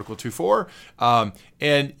Article 2.4.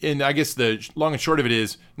 And I guess the long and short of it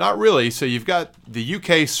is not really. So you've got the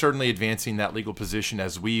UK certainly advancing that legal position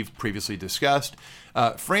as we've previously discussed.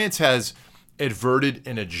 France has adverted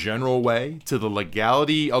in a general way to the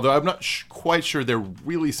legality, although I'm not quite sure they're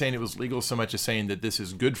really saying it was legal so much as saying that this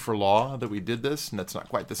is good for law that we did this, and that's not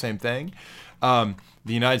quite the same thing. The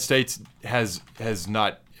United States has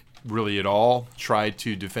not really at all tried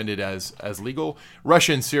to defend it as legal.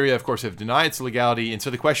 Russia and Syria, of course, have denied its legality. And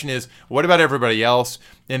so the question is, what about everybody else?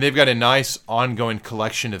 And they've got a nice ongoing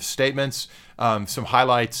collection of statements, some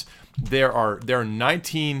highlights. There are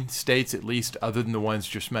 19 states, at least, other than the ones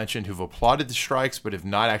just mentioned, who've applauded the strikes, but have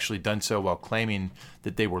not actually done so while claiming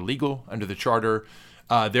that they were legal under the charter.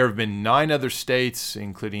 There have been 9 other states,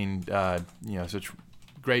 including such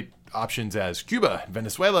great options as Cuba,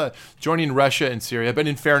 Venezuela, joining Russia and Syria, but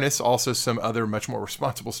in fairness, also some other much more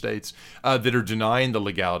responsible states that are denying the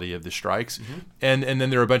legality of the strikes. Mm-hmm. And then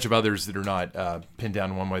there are a bunch of others that are not pinned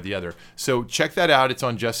down one way or the other. So check that out. It's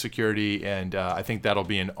on Just Security, and I think that'll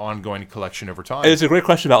be an ongoing collection over time. And it's a great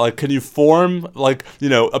question about, can you form,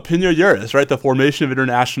 opinio juris, right? The formation of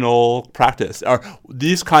international practice.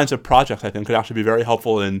 These kinds of projects, I think, could actually be very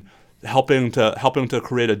helpful in helping to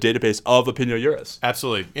create a database of opinio juris.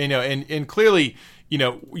 Absolutely. And clearly,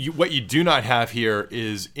 what you do not have here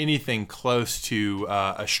is anything close to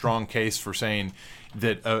a strong case for saying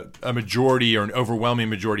that a majority or an overwhelming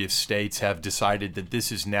majority of states have decided that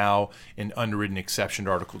this is now an unwritten exception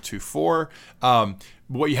to Article 2.4.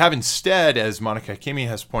 What you have instead, as Monica Hakimi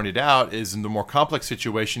has pointed out, is in the more complex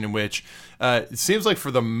situation in which it seems like for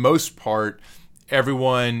the most part,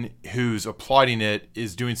 everyone who's applauding it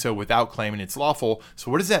is doing so without claiming it's lawful.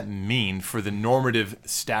 So what does that mean for the normative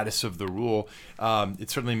status of the rule? It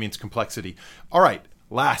certainly means complexity. All right,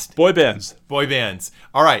 last. Boy bands.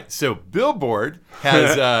 All right, so Billboard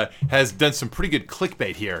has done some pretty good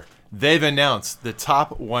clickbait here. They've announced the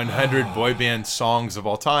top 100 boy band songs of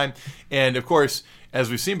all time. And of course, as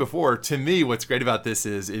we've seen before, to me, what's great about this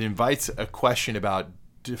is it invites a question about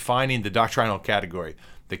defining the doctrinal category.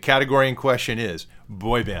 The category in question is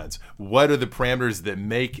boy bands. What are the parameters that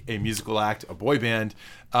make a musical act a boy band,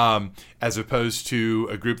 as opposed to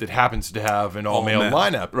a group that happens to have an all-male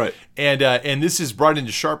lineup? Right. And this is brought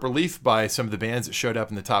into sharp relief by some of the bands that showed up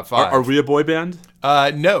in the top 5. Are we a boy band?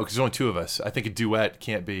 No, because there's only 2 of us. I think a duet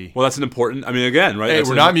can't be. Well, that's an important. Again, right? Hey,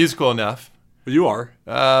 we're not musical enough. You are.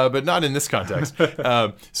 But not in this context.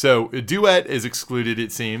 So a duet is excluded,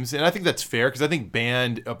 it seems. And I think that's fair because I think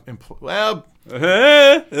band, okay,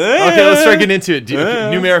 let's start getting into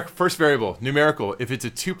it. First variable, numerical. If it's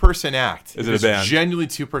a 2-person act, is it a band? Genuinely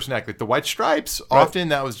 2-person act. Like the White Stripes, often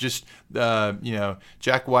that was just,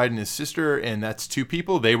 Jack White and his sister, and that's 2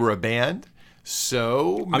 people. They were a band.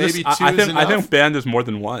 So maybe 2 is enough. I think band is more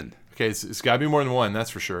than 1. Okay, it's got to be more than 1, that's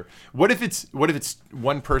for sure. What if it's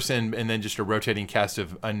 1 person and then just a rotating cast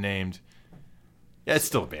of unnamed? Yeah, it's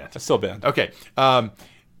still a band. It's still a band. Okay.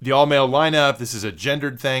 The all-male lineup, this is a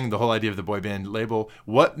gendered thing, the whole idea of the boy band label.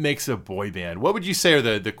 What makes a boy band? What would you say are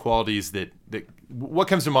the qualities that what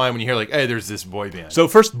comes to mind when you hear hey, there's this boy band? So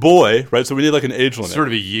first boy, right? So we need an age limit. Sort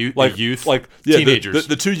of a youth, teenagers.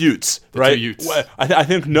 The 2 youths, right? 2 youths. I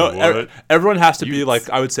think everyone has to be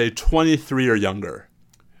I would say 23 or younger.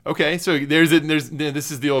 Okay, so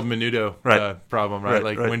this is the old Menudo problem, right?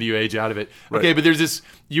 Right. When do you age out of it? Right. Okay, but there's this,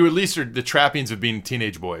 you at least are the trappings of being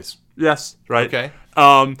teenage boys. Yes, right. Okay.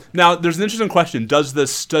 Now, there's an interesting question. Does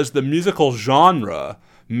the musical genre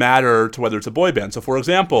matter to whether it's a boy band? So, for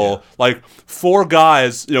example, 4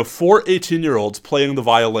 guys, 4 18-year-olds playing the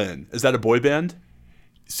violin. Is that a boy band?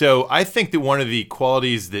 So I think that one of the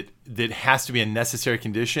qualities that has to be a necessary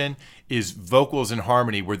condition is vocals and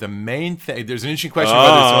harmony, where the main thing, there's an interesting question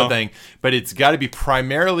about this one thing, but it's got to be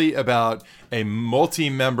primarily about a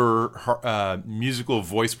multi-member musical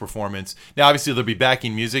voice performance. Now, obviously, there'll be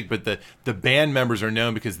backing music, but the band members are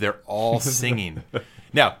known because they're all singing.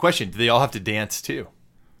 Now, question, do they all have to dance too?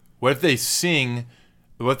 What if they sing,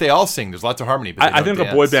 what if they all sing? There's lots of harmony, but I think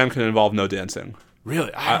dance. A boy band can involve no dancing.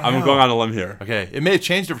 Really? I'm going on a limb here. Okay. It may have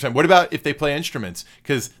changed over time. What about if they play instruments?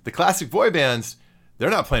 Because the classic boy bands,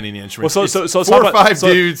 they're not playing any instruments. Well, so 4 or 5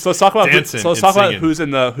 dudes. So let's talk about dancing. Let's talk about who's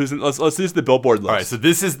in. Let's use the Billboard list. All right. So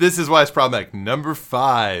this is why it's problematic. Number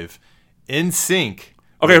 5, NSYNC.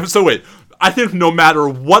 Okay. So wait. I think no matter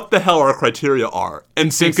what the hell our criteria are,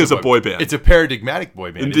 NSYNC is a boy band. It's a paradigmatic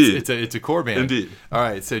boy band. Indeed. It's a core band. Indeed. All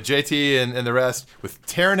right, so JT and the rest with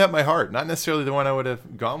Tearing Up My Heart. Not necessarily the one I would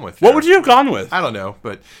have gone with. What would you have gone with? I don't know,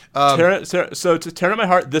 but... so to Tearing Up My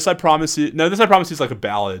Heart, This I Promise You... No, This I Promise You is like a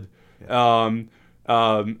ballad. Yeah.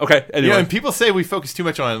 Okay. Anyway, and people say we focus too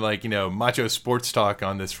much on macho sports talk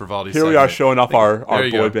on this frivolity. Here we are showing off our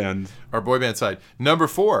boy band. Our boy band side. Number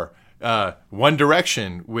 4, One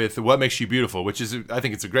Direction with What Makes You Beautiful, which is, I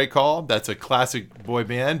think it's a great call. That's a classic boy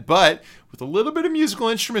band, but with a little bit of musical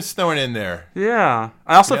instruments thrown in there. Yeah.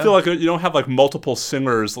 I also feel like you don't have multiple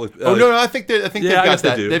singers. No, I think they've got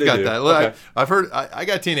that. They've got that. Look, okay. I've heard. I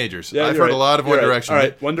got teenagers. Yeah, I've heard right. a lot of One Direction. All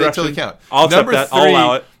right, One Direction. They totally count. I'll accept Number that. 3, I'll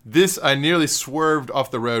allow it. This I nearly swerved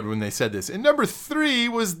off the road when they said this. And number 3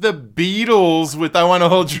 was the Beatles with "I Want to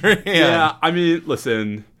Hold Your Hand." Yeah, I mean,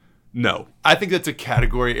 listen. No. I think that's a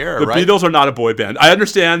category error, The right? Beatles are not a boy band. I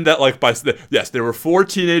understand that, yes, there were 4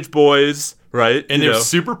 teenage boys, right? And they're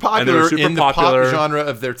super popular in the pop genre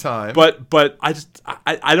of their time. But I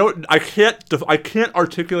can't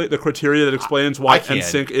articulate the criteria that explains why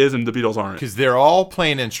NSYNC is and the Beatles aren't. Because they're all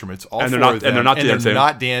playing instruments, all and they're four not, of them, and they're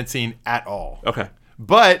not dancing at all. Okay.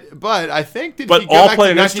 But I think that but if you all go back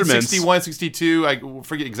playing to instruments, 1961, 62, I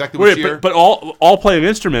forget exactly which year. But all playing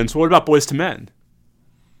instruments. What about Boys to Men?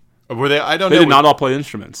 Were they? I don't know. They did not all play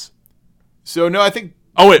instruments. So no, I think.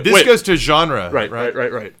 This goes to genre.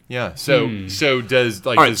 Right. Yeah. So does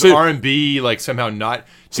does so R&B somehow not?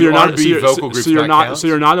 So you're not R&B vocal groups so you're not not count? so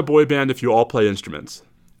you're not a boy band if you all play instruments.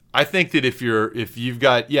 I think that if you're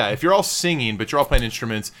all singing but you're all playing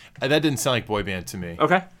instruments, that didn't sound like boy band to me.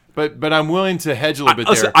 Okay. But I'm willing to hedge a little bit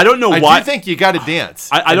there. I don't know why. I do think you got to dance.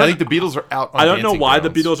 I think the Beatles are out on I don't know why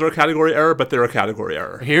grounds. the Beatles are a category error, but they're a category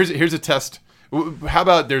error. Here's a test. How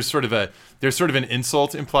about there's sort of an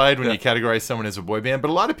insult implied when you categorize someone as a boy band, but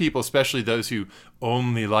a lot of people, especially those who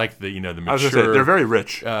only like the mature, I was gonna say, they're very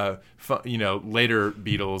rich. Later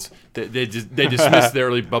Beatles, they dismiss the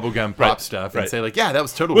early bubblegum pop stuff and say that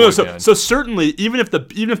was total boy band. So certainly, even if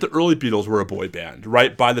the early Beatles were a boy band,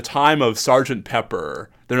 right? By the time of Sgt. Pepper,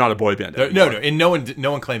 they're not a boy band anymore. No, and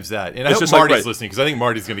no one claims that. And I hope Marty's listening because I think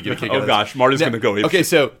Marty's going to get a kick out of this. Oh gosh, Marty's going to go. Okay,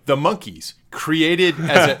 so the Monkees created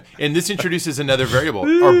and this introduces another variable.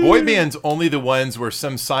 Are boy bands only the ones where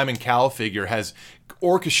some Simon Cowell figure has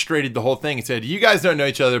orchestrated the whole thing and said, "You guys don't know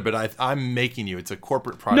each other, but I'm making you. It's a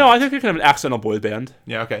corporate product." No, I think you can have an accidental boy band.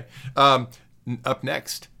 Yeah. Okay. Up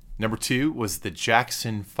next, number 2 was the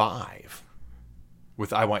Jackson 5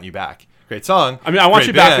 with "I Want You Back." Great song. I mean, "I Want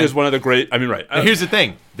You Back" is one of the great. I mean, right. Here's the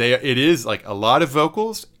thing: it is a lot of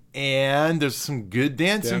vocals. And there's some good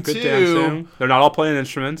dancing too. Dancing. They're not all playing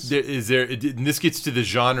instruments. And this gets to the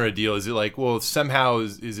genre deal. Is it somehow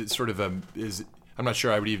is it sort of I'm not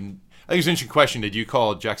sure I would even. I think it's an interesting question. Did you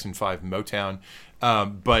call Jackson 5 Motown?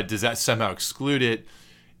 But does that somehow exclude it?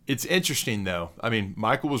 It's interesting though. I mean,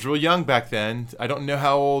 Michael was real young back then. I don't know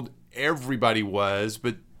how old everybody was,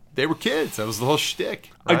 but they were kids. That was the whole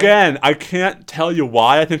shtick. Right? Again, I can't tell you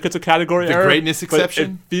why I think it's a category error. The greatness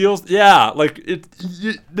exception? It feels,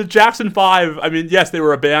 the Jackson 5, I mean, yes, they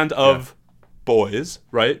were a band of boys,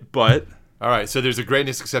 right? But. All right, so there's a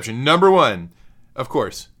greatness exception. Number 1, of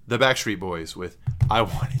course, the Backstreet Boys with "I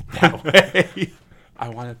Want It That Way." I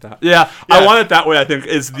Want It That Way. Yeah, "I Want It That Way," I think,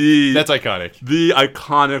 is that's iconic. The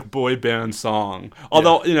iconic boy band song.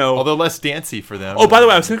 Although, although less dancey for them. Oh, by the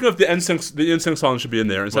way, I was thinking of the NSYNC song should be in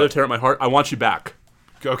there. Instead of "Tearing Up My Heart," "I Want You Back."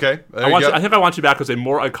 Okay. I think "I Want You Back" is a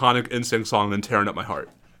more iconic NSYNC song than "Tearing Up My Heart."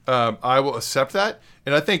 I will accept that.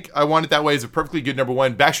 And I think "I Want It That Way" is a perfectly good number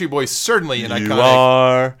 1. Backstreet Boys, certainly an iconic. You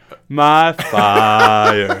are my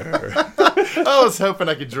fire. I was hoping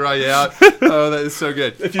I could draw you out. Oh, that is so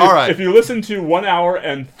good. All right. If you listen to 1 hour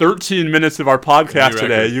and 13 minutes of our podcast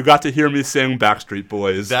today, you got to hear me sing Backstreet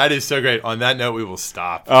Boys. That is so great. On that note, we will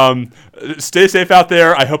stop. Stay safe out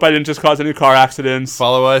there. I hope I didn't just cause any car accidents.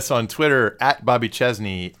 Follow us on Twitter at Bobby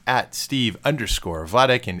Chesney, at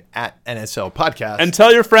Steve_Vladek, and at NSL Podcast. And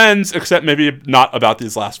tell your friends, except maybe not about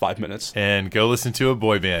these last 5 minutes. And go listen to a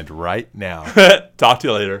boy band right now. Talk to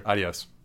you later. Adios.